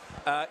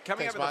 Coming Thanks, up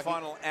in the Marky.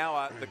 final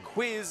hour, the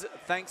quiz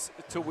thanks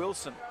to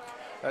Wilson.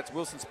 That's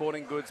Wilson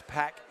Sporting Goods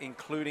pack,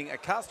 including a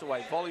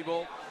Castaway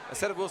volleyball, a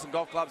set of Wilson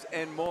golf clubs,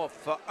 and more.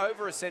 For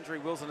over a century,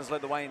 Wilson has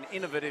led the way in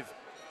innovative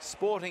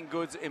sporting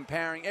goods,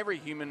 empowering every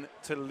human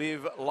to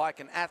live like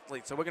an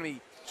athlete. So we're going to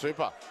be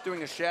Super.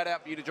 doing a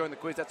shout-out for you to join the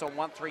quiz. That's on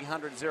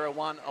 1300 01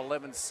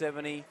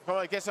 1170. Come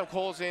on, get some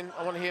calls in.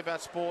 I want to hear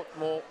about sport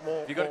more.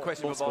 If you've got a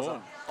question more for Boz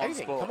sport. on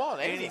Anything. sport, Come on,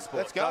 any anything. sport,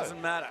 Let's go.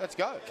 doesn't matter. Let's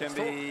go. Can Let's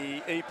talk.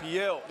 be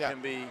EPL, Yeah.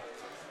 can be...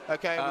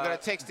 Okay, we've got a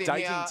text in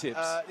dating here.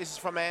 tips. This is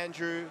from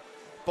Andrew.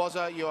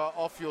 Bozza, you are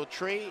off your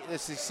tree. The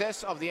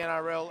success of the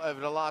NRL over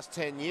the last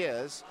 10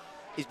 years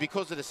is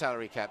because of the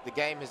salary cap. The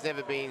game has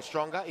never been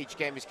stronger. Each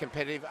game is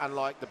competitive,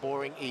 unlike the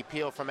boring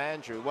EPL from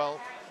Andrew. Well,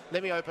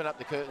 let me open up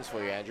the curtains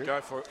for you, Andrew.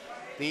 Go for it.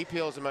 The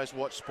EPL is the most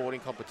watched sporting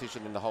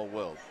competition in the whole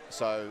world.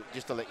 So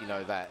just to let you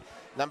know that.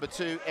 Number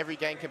 2, every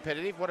game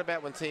competitive. What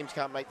about when teams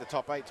can't make the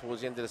top 8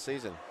 towards the end of the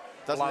season?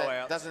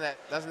 Blowouts.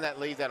 Doesn't that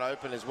leave that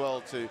open as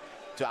well to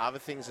other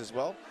things as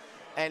well?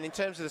 And in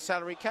terms of the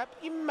salary cap,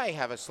 you may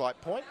have a slight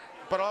point,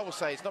 but I will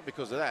say it's not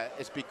because of that.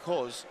 It's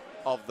because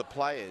of the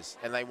players,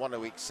 and they want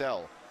to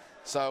excel.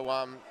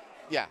 So,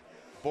 yeah,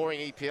 boring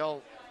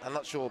EPL, I'm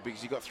not sure,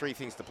 because you've got 3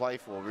 things to play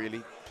for,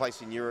 really.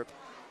 Place in Europe,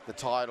 the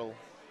title,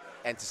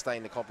 and to stay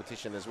in the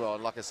competition as well.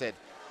 And like I said,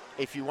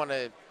 if you want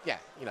to, like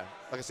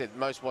I said,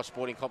 most watched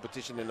sporting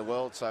competition in the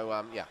world.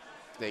 So,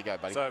 there you go,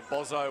 buddy. So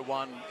Bozzo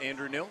won,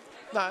 Andrew nil.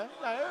 No,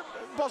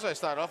 Bozzo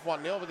started off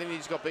 1-0, but then he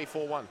just got beat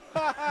 4-1.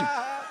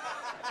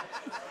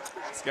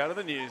 Let's go to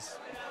the news.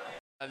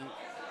 And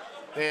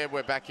there,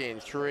 we're back in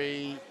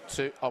 3,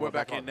 2. Oh, We're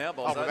back in now,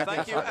 Bozzo. we're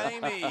back Thank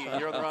in. you, Amy.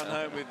 You're on the run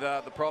home with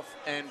the Prof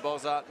and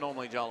Bozza,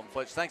 normally Joel and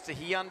Fletch. Thanks to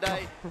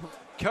Hyundai,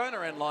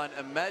 Kona and Line,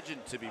 Imagine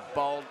to be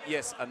bold.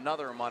 Yes,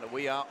 another reminder,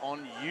 we are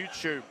on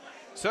YouTube.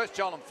 Search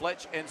Joel and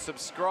Fletch and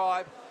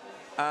subscribe.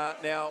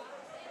 Now,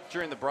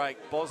 during the break,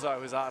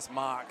 Bozo has asked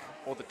Mark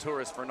or the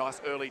tourist for a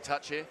nice early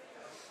touch here.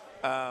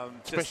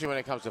 Especially when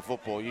it comes to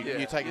football, you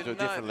take it to a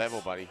different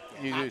level, buddy.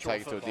 You do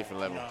take it to a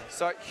different level.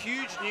 So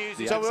huge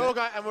news. So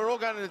we're all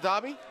going to the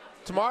derby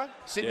tomorrow.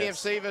 Sydney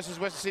Yes. FC versus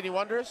Western Sydney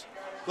Wanderers.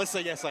 Let's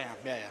say yes, I am.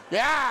 Yeah.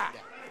 Yeah.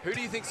 Who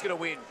do you think's going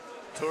to win?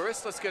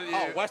 Tourist. Let's get it.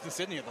 Oh, Western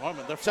Sydney at the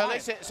moment. They're So fine.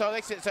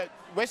 so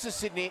Western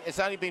Sydney. It's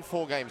only been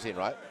 4 games in,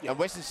 right? Yeah. And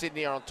Western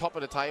Sydney are on top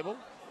of the table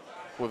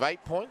with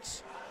 8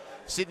 points.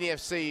 Sydney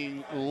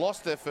FC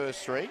lost their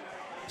first 3,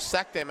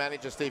 sacked their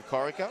manager Steve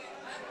Corica.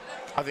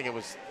 I think it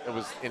was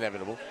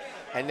inevitable,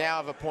 and now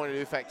have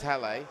appointed Ufak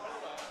Talay,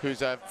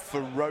 who's a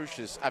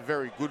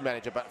very good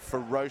manager, but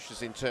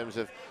ferocious in terms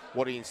of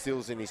what he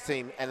instills in his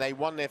team. And they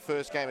won their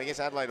first game against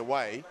Adelaide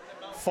away,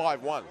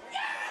 5-1.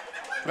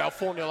 They were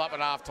 4-0 up at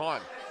half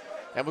time.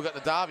 And we've got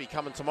the derby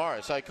coming tomorrow.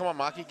 So come on,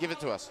 Marky, give it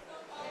to us.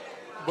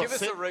 Give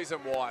us a reason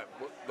why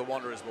the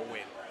Wanderers will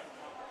win.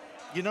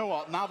 You know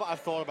what? Now that I've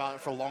thought about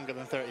it for longer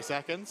than 30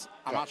 seconds,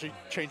 I'm Yeah. actually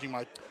changing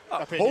my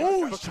opinion.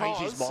 Oh, he's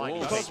changed his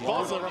mind. Because He's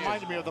changed his Bozza mind.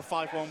 reminded me of the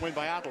 5-1 win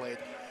by Adelaide.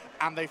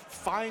 And they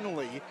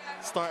finally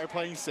started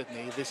playing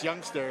Sydney. This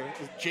youngster,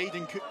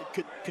 Jaden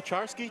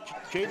Kucharski,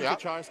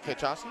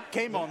 Kucharski.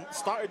 came on,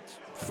 started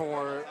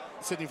for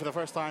Sydney for the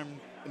first time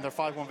in their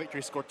 5-1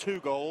 victory, scored 2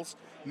 goals,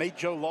 made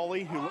Joe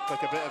Lolly, who looked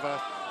like a bit of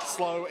a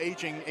slow,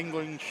 aging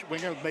English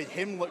winger, made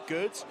him look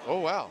good. Oh,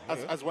 wow.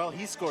 As well,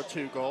 he scored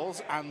 2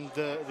 goals, and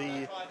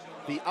the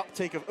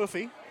uptake of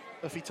Ufi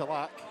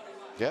Talak.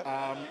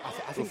 Yeah.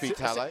 I think Ufi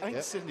Talak,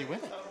 yeah. Sydney win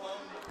it.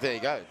 There you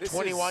go. This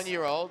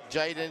 21-year-old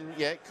Jaden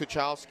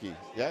Kucharski.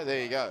 Yeah,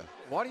 there you go.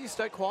 Why do you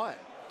stay quiet,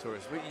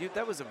 Tourist?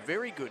 That was a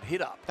very good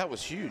hit up. That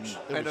was huge.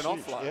 And an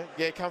offload.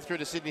 Yeah, come through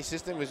the Sydney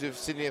system. Was with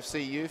Sydney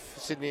FC Youth,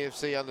 Sydney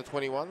FC under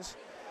 21s,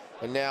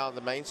 and now on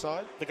the main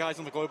side. The guys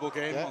on the global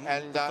game. Yeah, On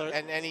and the third.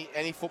 and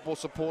any football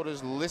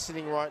supporters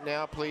listening right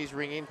now, please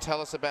ring in. Tell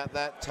us about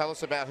that. Tell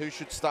us about who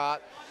should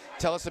start.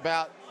 Tell us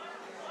about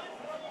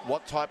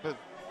what type of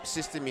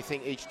system you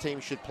think each team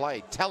should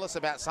play. Tell us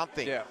about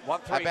something. Yeah,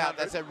 1300. About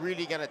that's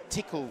really going to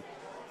tickle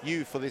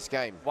you for this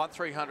game.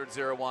 1300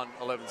 01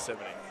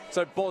 1170.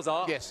 So,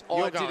 Bozza, Yes, I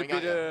you're did going, a bit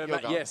aren't you? of... You're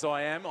going. Yes,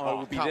 I am. I Oh,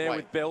 will be can't there wait.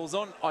 with bells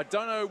on. I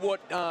don't know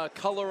what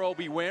colour I'll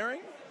be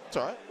wearing. It's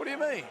all right. What do you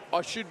mean?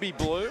 I should be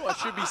blue. I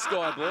should be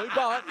sky blue.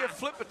 But You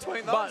flip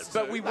between those.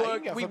 but we two. No, you can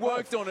worked go we for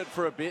worked on it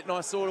for a bit, and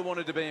I sort of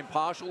wanted to be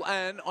impartial.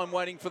 And I'm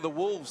waiting for the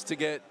Wolves to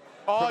get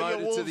Oh, your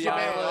promoted Wolves to the man.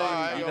 A All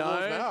right, League. You your Wolves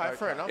man. know, All right,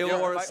 fair enough.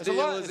 Illawarra There's a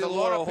lot- Steelers, there's a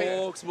lot of Illawarra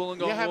people- Hawks, Wollongong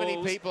You know how many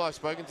Wolves. people I've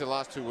spoken to the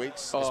last 2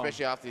 weeks, Oh.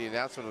 especially after the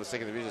announcement of the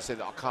second division, said,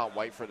 I can't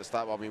wait for it to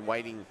start. I've been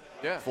waiting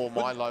Yeah. for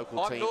my local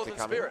I'm team Northern to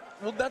come Spirit.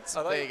 Well, that's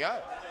Are in. There they you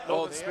go.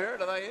 Northern there you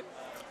Spirit? Are they in?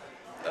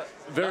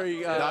 very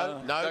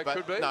No, That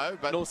could be.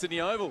 but North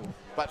Sydney Oval.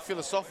 but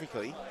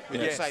philosophically, we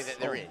Yes. can say that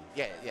they're in.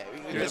 Yeah.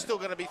 There's still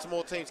going to be some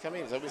more teams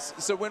coming in. So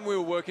So when we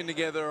were working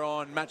together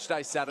on Match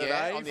Day Saturday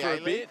Yeah, on the for a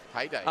A-League, bit,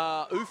 heyday.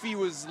 Ufi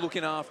was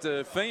looking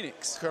after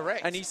Phoenix.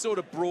 Correct. And he sort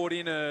of brought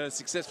in a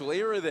successful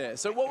era there.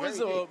 So what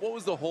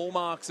was the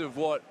hallmarks of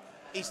what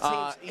his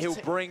teams, he'll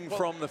bring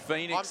from the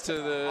Phoenix to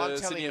the I'm telling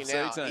Sydney you FC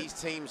now, team? his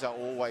teams are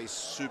always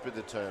super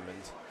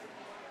determined,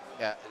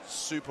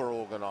 super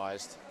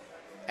organised,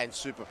 and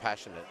super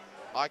passionate.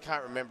 I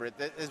can't remember it.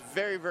 It's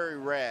very, very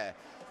rare.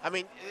 I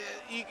mean,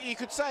 you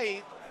could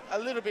say a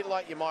little bit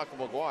like your Michael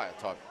Maguire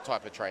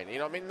type of trainer. You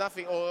know what I mean?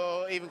 Nothing,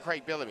 or even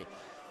Craig Bellamy.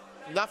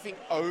 Nothing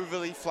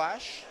overly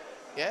flash,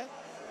 yeah?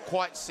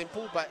 Quite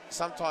simple, but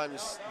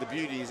sometimes the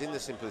beauty is in the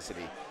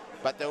simplicity.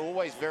 But they're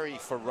always very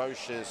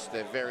ferocious.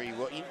 They're very,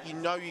 well, you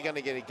know you're going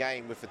to get a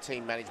game with a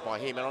team managed by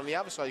him. And on the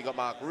other side, you've got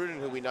Mark Rudin,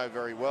 who we know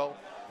very well,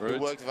 who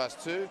worked with us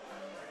too.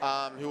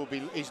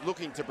 He's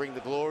looking to bring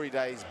the glory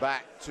days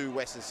back to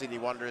Western Sydney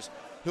Wanderers.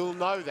 He'll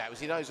know that because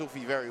he knows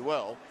Ulfie very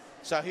well.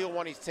 So he'll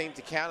want his team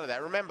to counter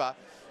that. Remember,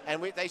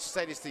 and they used to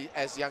say this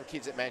as young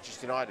kids at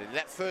Manchester United, in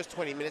that first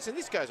 20 minutes, and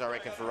this goes, I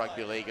reckon, for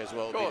rugby league as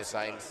well, it'll be the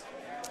same.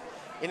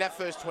 In that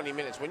first 20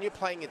 minutes, when you're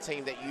playing a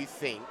team that you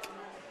think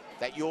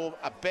that you're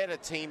a better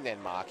team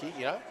than Marky,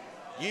 you know,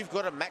 you've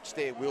got to match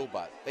their will,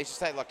 but they used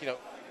to say, like,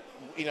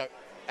 you know,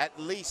 at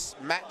least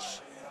match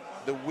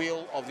the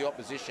will of the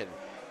opposition.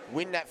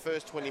 Win that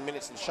first 20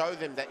 minutes and show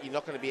them that you're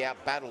not going to be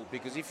out-battled,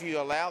 because if you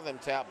allow them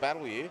to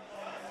out-battle you,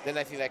 then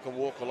they think they can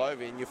walk all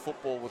over you and your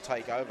football will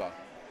take over.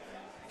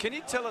 Can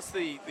you tell us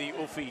the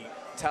Ufi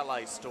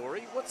Talay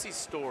story? What's his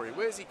story?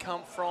 Where's he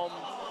come from?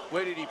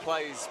 Where did he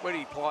play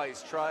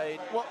his trade?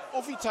 Well,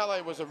 Ufi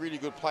Talay was a really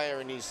good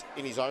player in his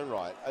own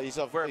right.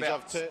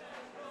 Whereabouts?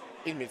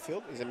 In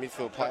midfield. He's a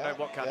midfield player. No,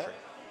 what country?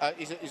 Yeah.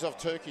 He's of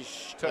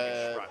Turkish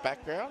right.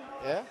 background.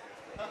 Yeah.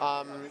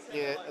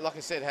 Like I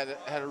said,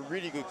 had a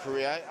really good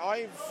career.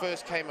 I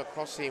first came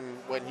across him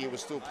when he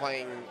was still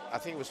playing. I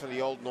think it was for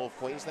the old North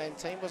Queensland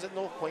team. Was it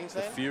North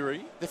Queensland?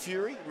 The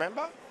Fury.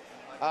 Remember?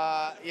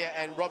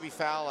 And Robbie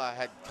Fowler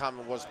had come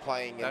and was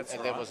playing, and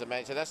there was a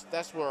man. So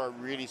that's where I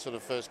really sort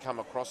of first come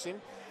across him.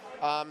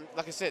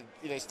 Like I said,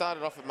 he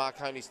started off at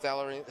Marconi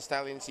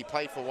Stallions. He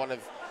played for one of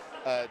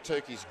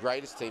Turkey's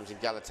greatest teams in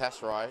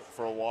Galatasaray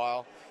for a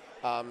while.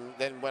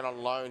 Then went on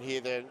loan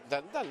here,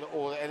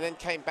 and then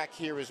came back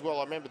here as well.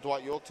 I remember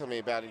Dwight York telling me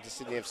about him to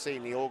Sydney FC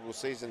in the inaugural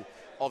season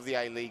of the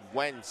A-League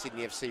when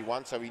Sydney FC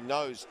won, so he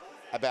knows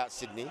about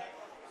Sydney.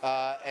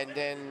 And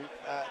then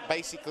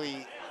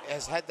basically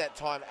has had that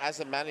time as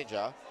a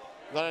manager,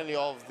 not only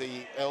of the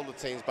elder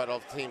teams, but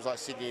of teams like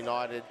Sydney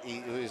United.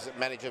 He was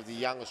manager of the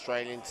young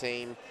Australian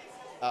team.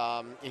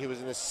 He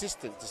was an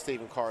assistant to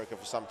Stephen Corica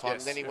for some time.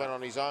 Yes, and then he went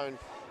on his own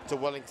to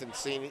Wellington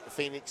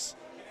Phoenix.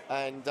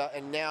 And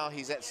now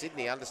he's at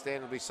Sydney,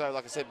 understandably so,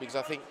 like I said, because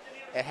I think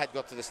it had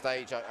got to the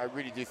stage. I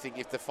really do think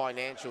if the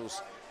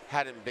financials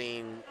hadn't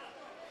been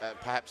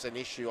perhaps an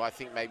issue, I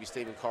think maybe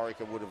Stephen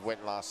Corica would have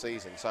went last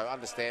season. So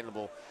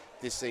understandable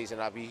this season.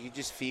 You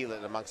just feel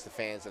it amongst the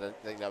fans.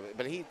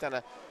 But he's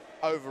done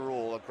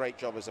overall a great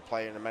job as a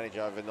player and a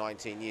manager over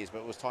 19 years, but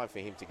it was time for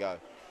him to go.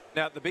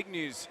 Now, the big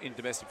news in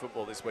domestic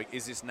football this week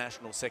is this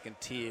national second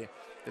tier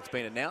that's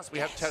been announced. We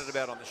have chatted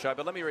about it on the show,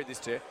 but let me read this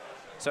to you.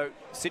 So,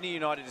 Sydney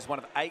United is one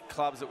of 8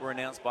 clubs that were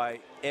announced by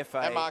FA.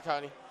 And Mark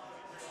Honey.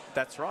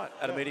 That's right.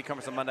 At a media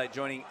conference on Monday,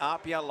 joining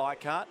Apia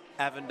Leichhardt,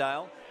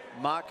 Avondale,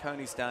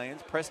 Marconi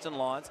Stallions, Preston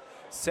Lions,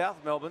 South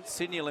Melbourne,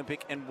 Sydney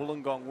Olympic, and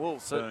Wollongong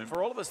Wolves. So,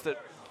 for all of us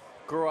that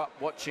grew up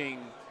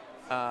watching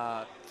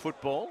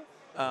football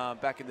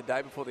back in the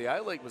day before the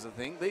A-League was a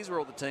thing, these were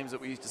all the teams that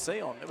we used to see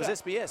on. It was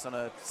SBS on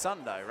a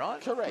Sunday, right?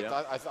 Correct.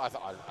 Yeah.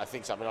 I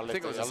think so. I mean, I left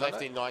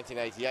in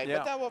 1988,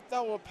 Yeah. but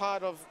they were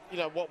part of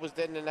what was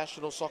then the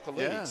National Soccer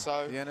League. Yeah,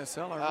 So the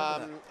NSL. I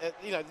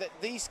remember that.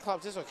 These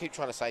clubs. This is what I keep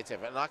trying to say to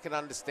everyone, and I can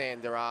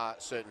understand there are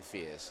certain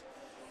fears,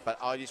 but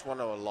I just want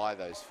to allay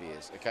those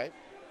fears. Okay,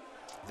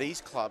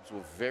 these clubs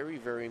were very,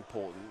 very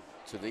important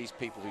to these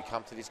people who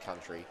come to this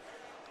country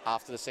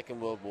after the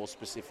Second World War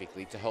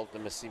specifically, to help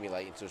them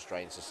assimilate into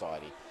Australian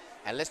society.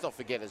 And let's not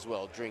forget as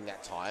well, during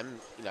that time,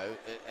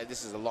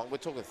 this is we're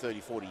talking 30,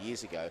 40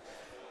 years ago,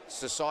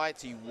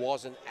 society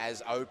wasn't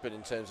as open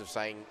in terms of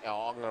saying,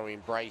 I'm going to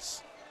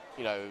embrace,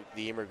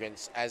 the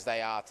immigrants as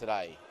they are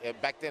today.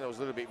 Back then it was a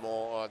little bit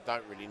more, I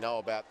don't really know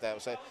about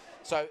that.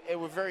 So it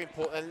was very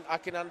important, and I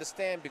can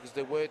understand because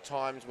there were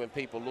times when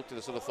people looked at it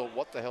and sort of thought,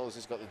 what the hell has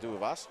this got to do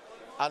with us?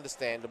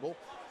 Understandable,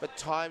 but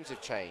times have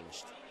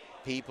changed.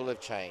 People have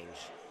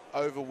changed.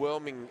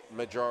 Overwhelming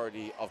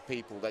majority of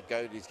people that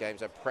go to these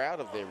games are proud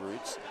of their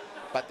roots,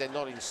 but they're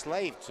not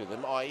enslaved to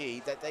them, i.e.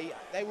 that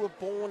they were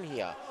born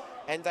here.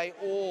 And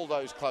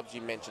those clubs you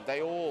mentioned,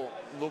 they all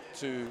look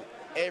to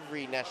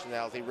every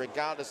nationality,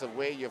 regardless of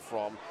where you're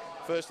from,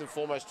 first and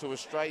foremost to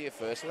Australia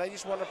first, and they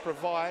just want to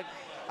provide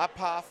a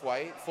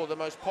pathway for the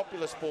most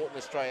popular sport in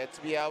Australia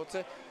to be able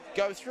to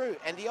go through.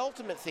 And the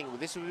ultimate thing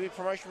with this would be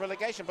promotion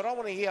relegation, but I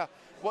want to hear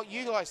what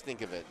you guys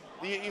think of it.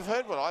 You've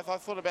heard what I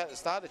thought about at the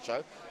start of the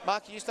show.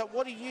 Mark,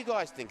 what do you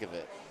guys think of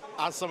it?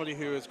 As somebody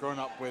who has grown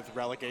up with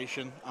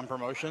relegation and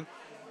promotion,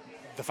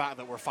 the fact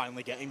that we're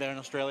finally getting there in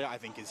Australia, I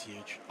think is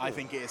huge. I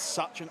think it is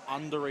such an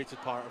underrated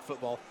part of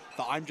football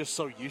that I'm just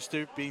so used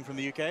to being from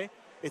the UK.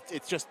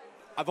 It's just,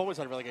 I've always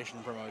had relegation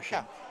and promotion,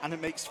 and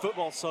it makes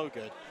football so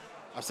good.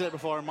 I've said it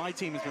before, my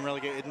team has been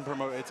relegated and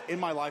promoted in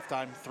my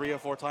lifetime 3 or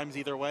 4 times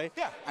either way,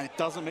 and it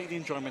doesn't make the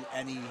enjoyment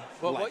any less.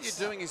 What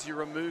you're doing is you're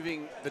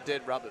removing the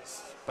dead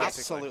rubbers,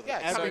 basically. Absolutely. Yeah,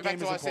 every back game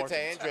to is what I said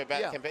important. to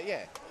Andrew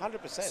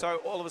about 100%. So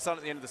all of a sudden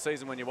at the end of the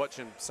season when you're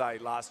watching, say,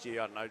 last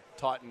year, I don't know,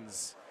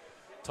 Titans,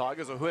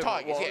 Tigers or whoever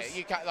Tigers, it was.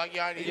 you can't,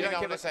 you know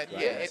what I said.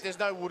 There's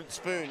no wooden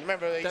spoon.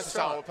 Remember they used to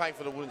say, we're paying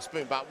for the wooden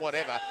spoon, but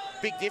whatever.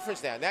 Big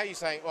difference now. Now you're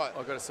saying,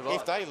 I've got to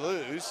survive. If they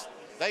lose,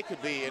 they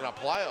could be in a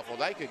playoff or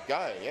they could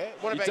go,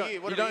 What about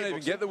you? You don't even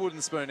get the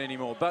wooden spoon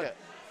anymore.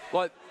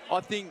 But I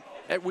think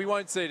we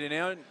won't see it in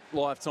our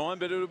lifetime,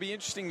 but it'll be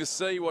interesting to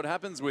see what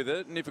happens with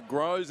it and if it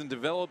grows and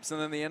develops, and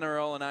then the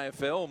NRL and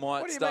AFL might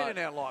What do you start. mean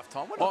in our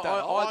lifetime? We're not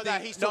that old. No,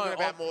 he's talking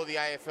about more the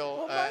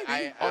AFL. Well,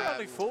 maybe. I'm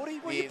only 40.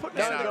 What are you putting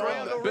down the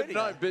ground already?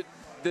 But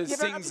there's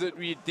things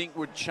that you'd think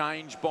would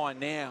change by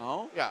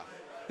now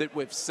that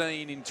we've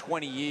seen in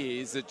 20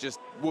 years that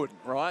just wouldn't,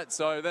 right?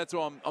 So that's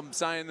why I'm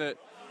saying that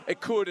it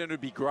could and it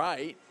would be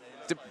great,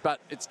 but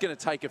it's going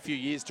to take a few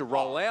years to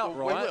roll out,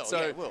 right? Will,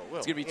 so will.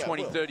 it's going to be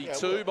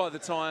 2032 by the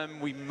time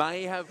we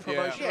may have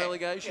promotion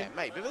relegation. Yeah,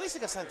 maybe. But at least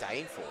they've got something to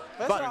aim for.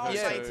 That's what I was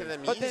saying to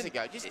them years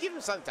ago. Just give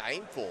them something to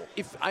aim for.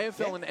 If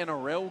AFL and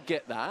NRL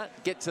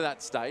get to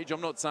that stage,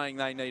 I'm not saying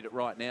they need it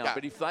right now,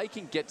 but if they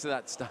can get to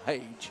that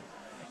stage,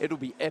 it'll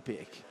be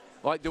epic.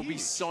 Like, there'll be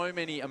so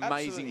many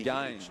amazing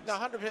games. No,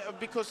 100%.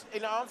 Because,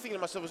 I'm thinking to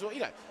myself as well,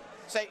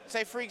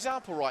 say for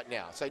example right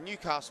now, say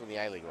Newcastle in the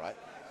A-League, right?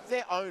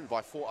 They're owned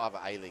by 4 other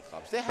A-League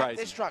clubs. They're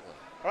struggling,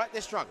 right?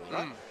 They're struggling,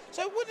 right?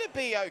 So wouldn't it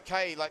be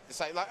okay, to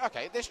say,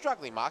 okay, they're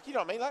struggling, Mark, you know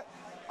what I mean? Like,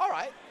 all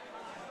right,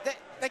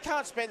 they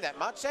can't spend that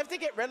much. So if they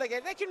get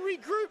relegated, they can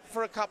regroup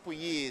for a couple of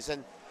years.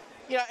 And,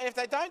 and if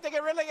they don't, they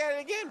get relegated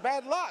again.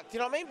 Bad luck, you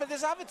know what I mean? But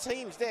there's other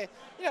teams there,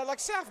 like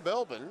South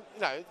Melbourne,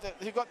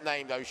 who got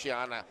named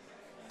Oceania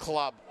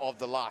Club of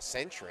the last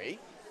century.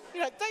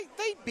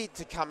 They bid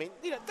to come in.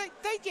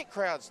 They get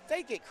crowds.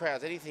 They get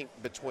crowds anything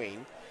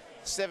between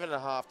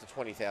 7,500 to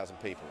 20,000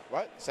 people,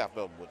 right? South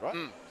Melbourne would, right?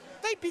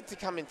 They bid to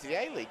come into the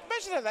A-League.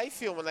 Imagine how they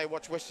feel when they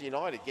watch Western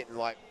United getting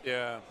like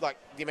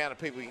the amount of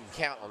people you can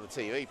count on the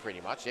TV,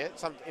 pretty much. Yeah,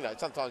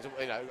 sometimes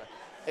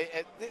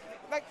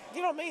like,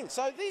 you know what I mean?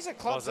 So these are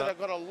clubs that have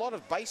got a lot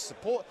of base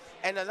support.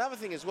 And another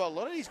thing as well, a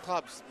lot of these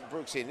clubs,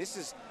 Brooks, and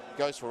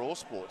goes for all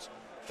sports,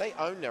 they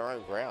own their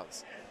own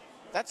grounds.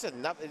 That's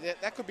another.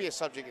 That could be a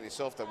subject in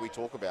itself that we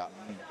talk about.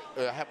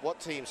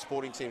 What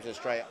sporting teams in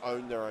Australia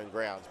own their own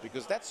grounds?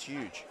 Because that's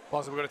huge.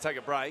 Well, so we're going to take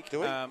a break. Do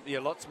we?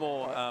 Lots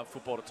more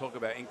football to talk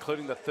about,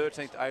 including the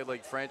 13th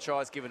A-League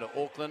franchise given to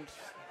Auckland.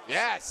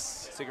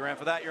 Yes. Stick around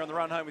for that. You're on the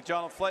run home with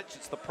Joel and Fletch.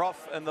 It's the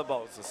Prof and the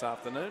Boz this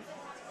afternoon.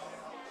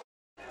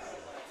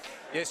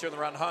 Yes, you're on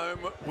the run home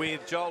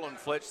with Joel and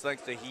Fletch,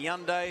 thanks to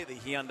Hyundai, the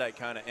Hyundai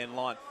Kona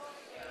N-Line.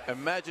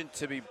 Imagine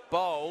to be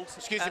bold.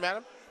 Excuse me,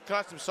 madam. Can I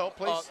have some salt,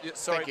 please? Oh, yeah,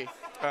 sorry. Thank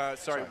you.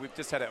 Sorry, we've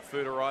just had our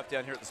food arrive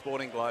down here at the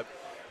Sporting Globe.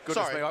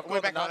 Goodness Sorry, me, I've we're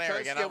got back the on air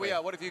nachos. again, Yeah, aren't we we?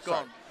 are. What have you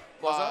Sorry.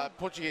 gone?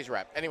 Portuguese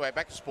wrap. Anyway,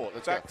 back to sport.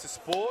 Let's Back go. to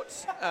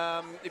sports.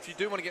 If you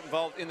do want to get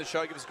involved in the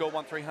show, give us a call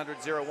 1300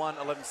 01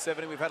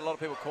 1170. We've had a lot of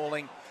people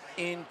calling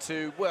in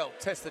to,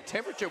 test the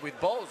temperature with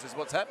bowls is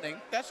what's happening.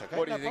 That's okay.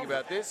 What do no you think problem.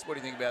 about this? What do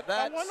you think about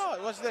that? Oh, why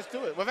not? Let's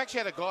do it. We've actually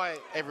had a guy,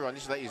 everyone,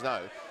 just to let you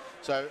know.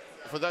 So,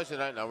 for those who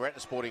don't know, we're at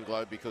the Sporting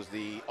Globe because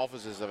the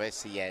offices of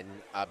SCN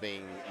are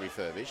being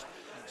refurbished.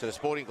 So, the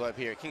Sporting Globe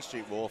here at King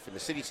Street Wharf in the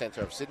city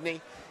centre of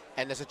Sydney.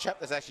 And there's a chap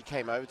that's actually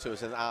came over to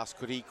us and asked,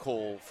 could he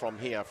call from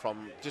here,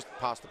 from just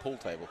past the pool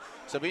table?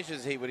 So, it'll be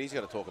interesting to hear what he's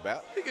going to talk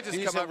about. He could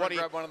just come over and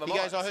grab one of the He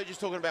goes, mics. I heard you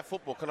talking about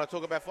football. Can I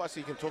talk about football? So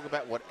you can talk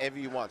about whatever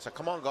you want. So,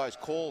 come on, guys,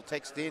 call,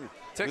 text in.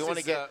 Text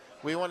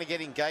We want to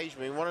get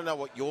engagement. We want to know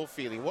what you're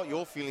feeling. What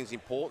you're feeling is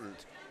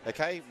important.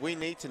 Okay? We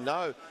need to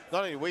know.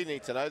 Not only we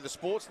need to know, the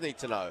sports need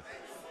to know.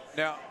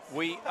 Now,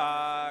 we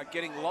are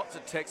getting lots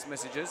of text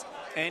messages.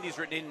 Andy's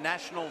written in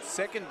National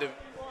Second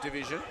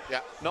Division.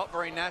 Yeah. Not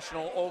very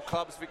national, all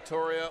clubs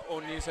Victoria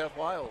or New South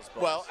Wales.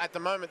 Boss. Well, at the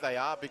moment they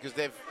are, because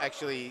they've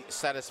actually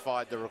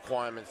satisfied the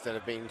requirements that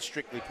have been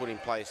strictly put in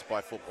place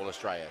by Football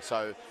Australia.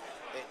 So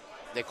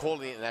they're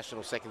calling it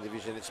National Second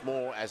Division. It's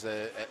more as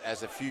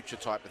a future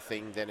type of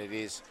thing than it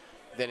is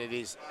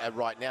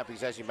right now,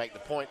 because as you make the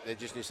point, they're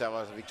just New South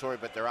Wales and Victoria,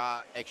 but there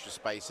are extra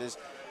spaces.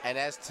 And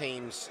as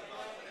teams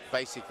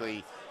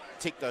basically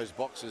tick those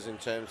boxes in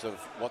terms of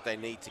what they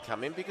need to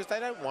come in, because they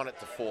don't want it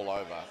to fall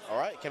over. All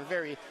right, it can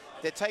vary.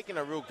 They're taking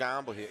a real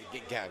gamble here,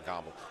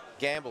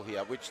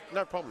 which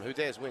no problem. Who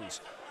dares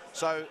wins.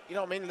 So you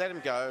know what I mean. Let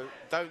them go.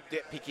 Don't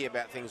get picky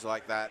about things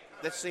like that.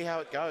 Let's see how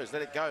it goes.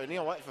 Let it go. And you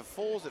know what? If it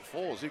falls, it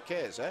falls. Who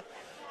cares, eh?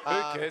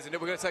 Who cares? And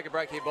we're going to take a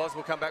break here, boss.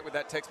 We'll come back with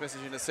that text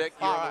message in a sec.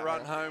 You're on the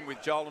run home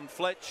with Joel and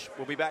Fletch.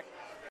 We'll be back.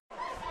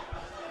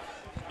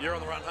 You're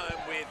on the run home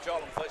with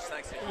Joel and Fletch.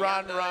 Thanks to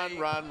Run.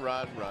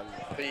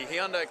 The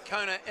Hyundai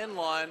Kona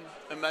N-Line,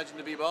 Imagine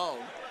to be bold.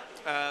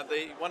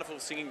 The wonderful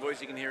singing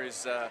voice you can hear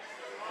is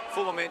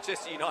former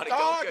Manchester United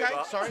goalkeeper.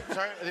 Okay. Sorry.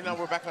 I didn't know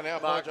we're back on air. I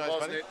Mark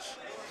apologise,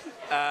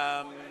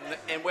 buddy.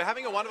 And we're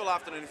having a wonderful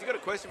afternoon. If you've got a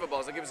question for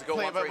Boz, give us a call.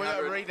 Please, but we're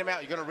going 1300. to read them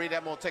out. You've got to read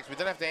out more text. We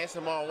don't have to answer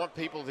them all. I want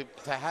people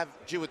to have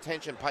due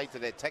attention paid to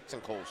their texts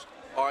and calls.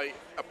 I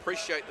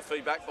appreciate the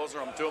feedback, Boz.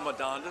 I'm doing my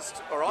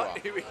darndest. All right,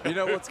 Right. here we go. You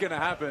know what's going to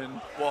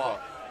happen?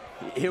 What?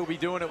 He'll be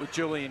doing it with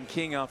Julian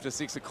King after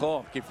 6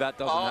 o'clock if that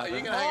doesn't Are happen.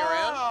 you going to hang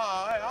around?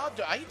 I'll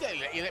do,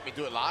 you let me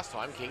do it last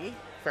time, Kingy.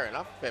 Fair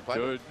enough. Fair play.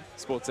 Good.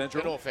 Sports In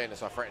Central. all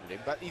fairness, I threatened him,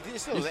 but he did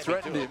still You let me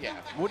threatened do him. it. Yeah.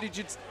 What did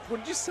you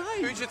say?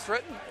 Who'd you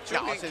threaten? No,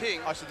 Julian King.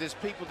 I said there's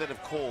people that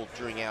have called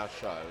during our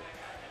show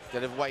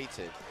that have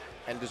waited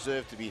and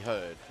deserve to be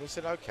heard. He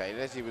said, okay. And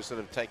as he was sort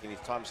of taking his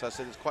time, so I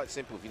said, it's quite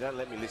simple. If you don't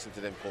let me listen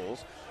to them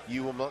calls,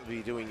 you will not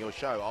be doing your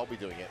show. I'll be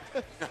doing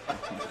it.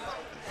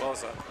 Well,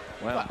 so.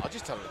 Wow. But I'll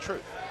just tell them the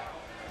truth.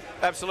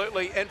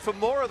 Absolutely. And for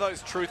more of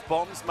those truth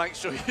bombs, make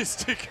sure you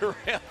stick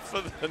around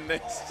for the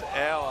next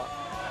hour.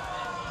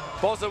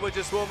 Bozza, we're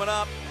just warming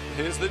up.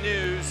 Here's the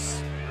news.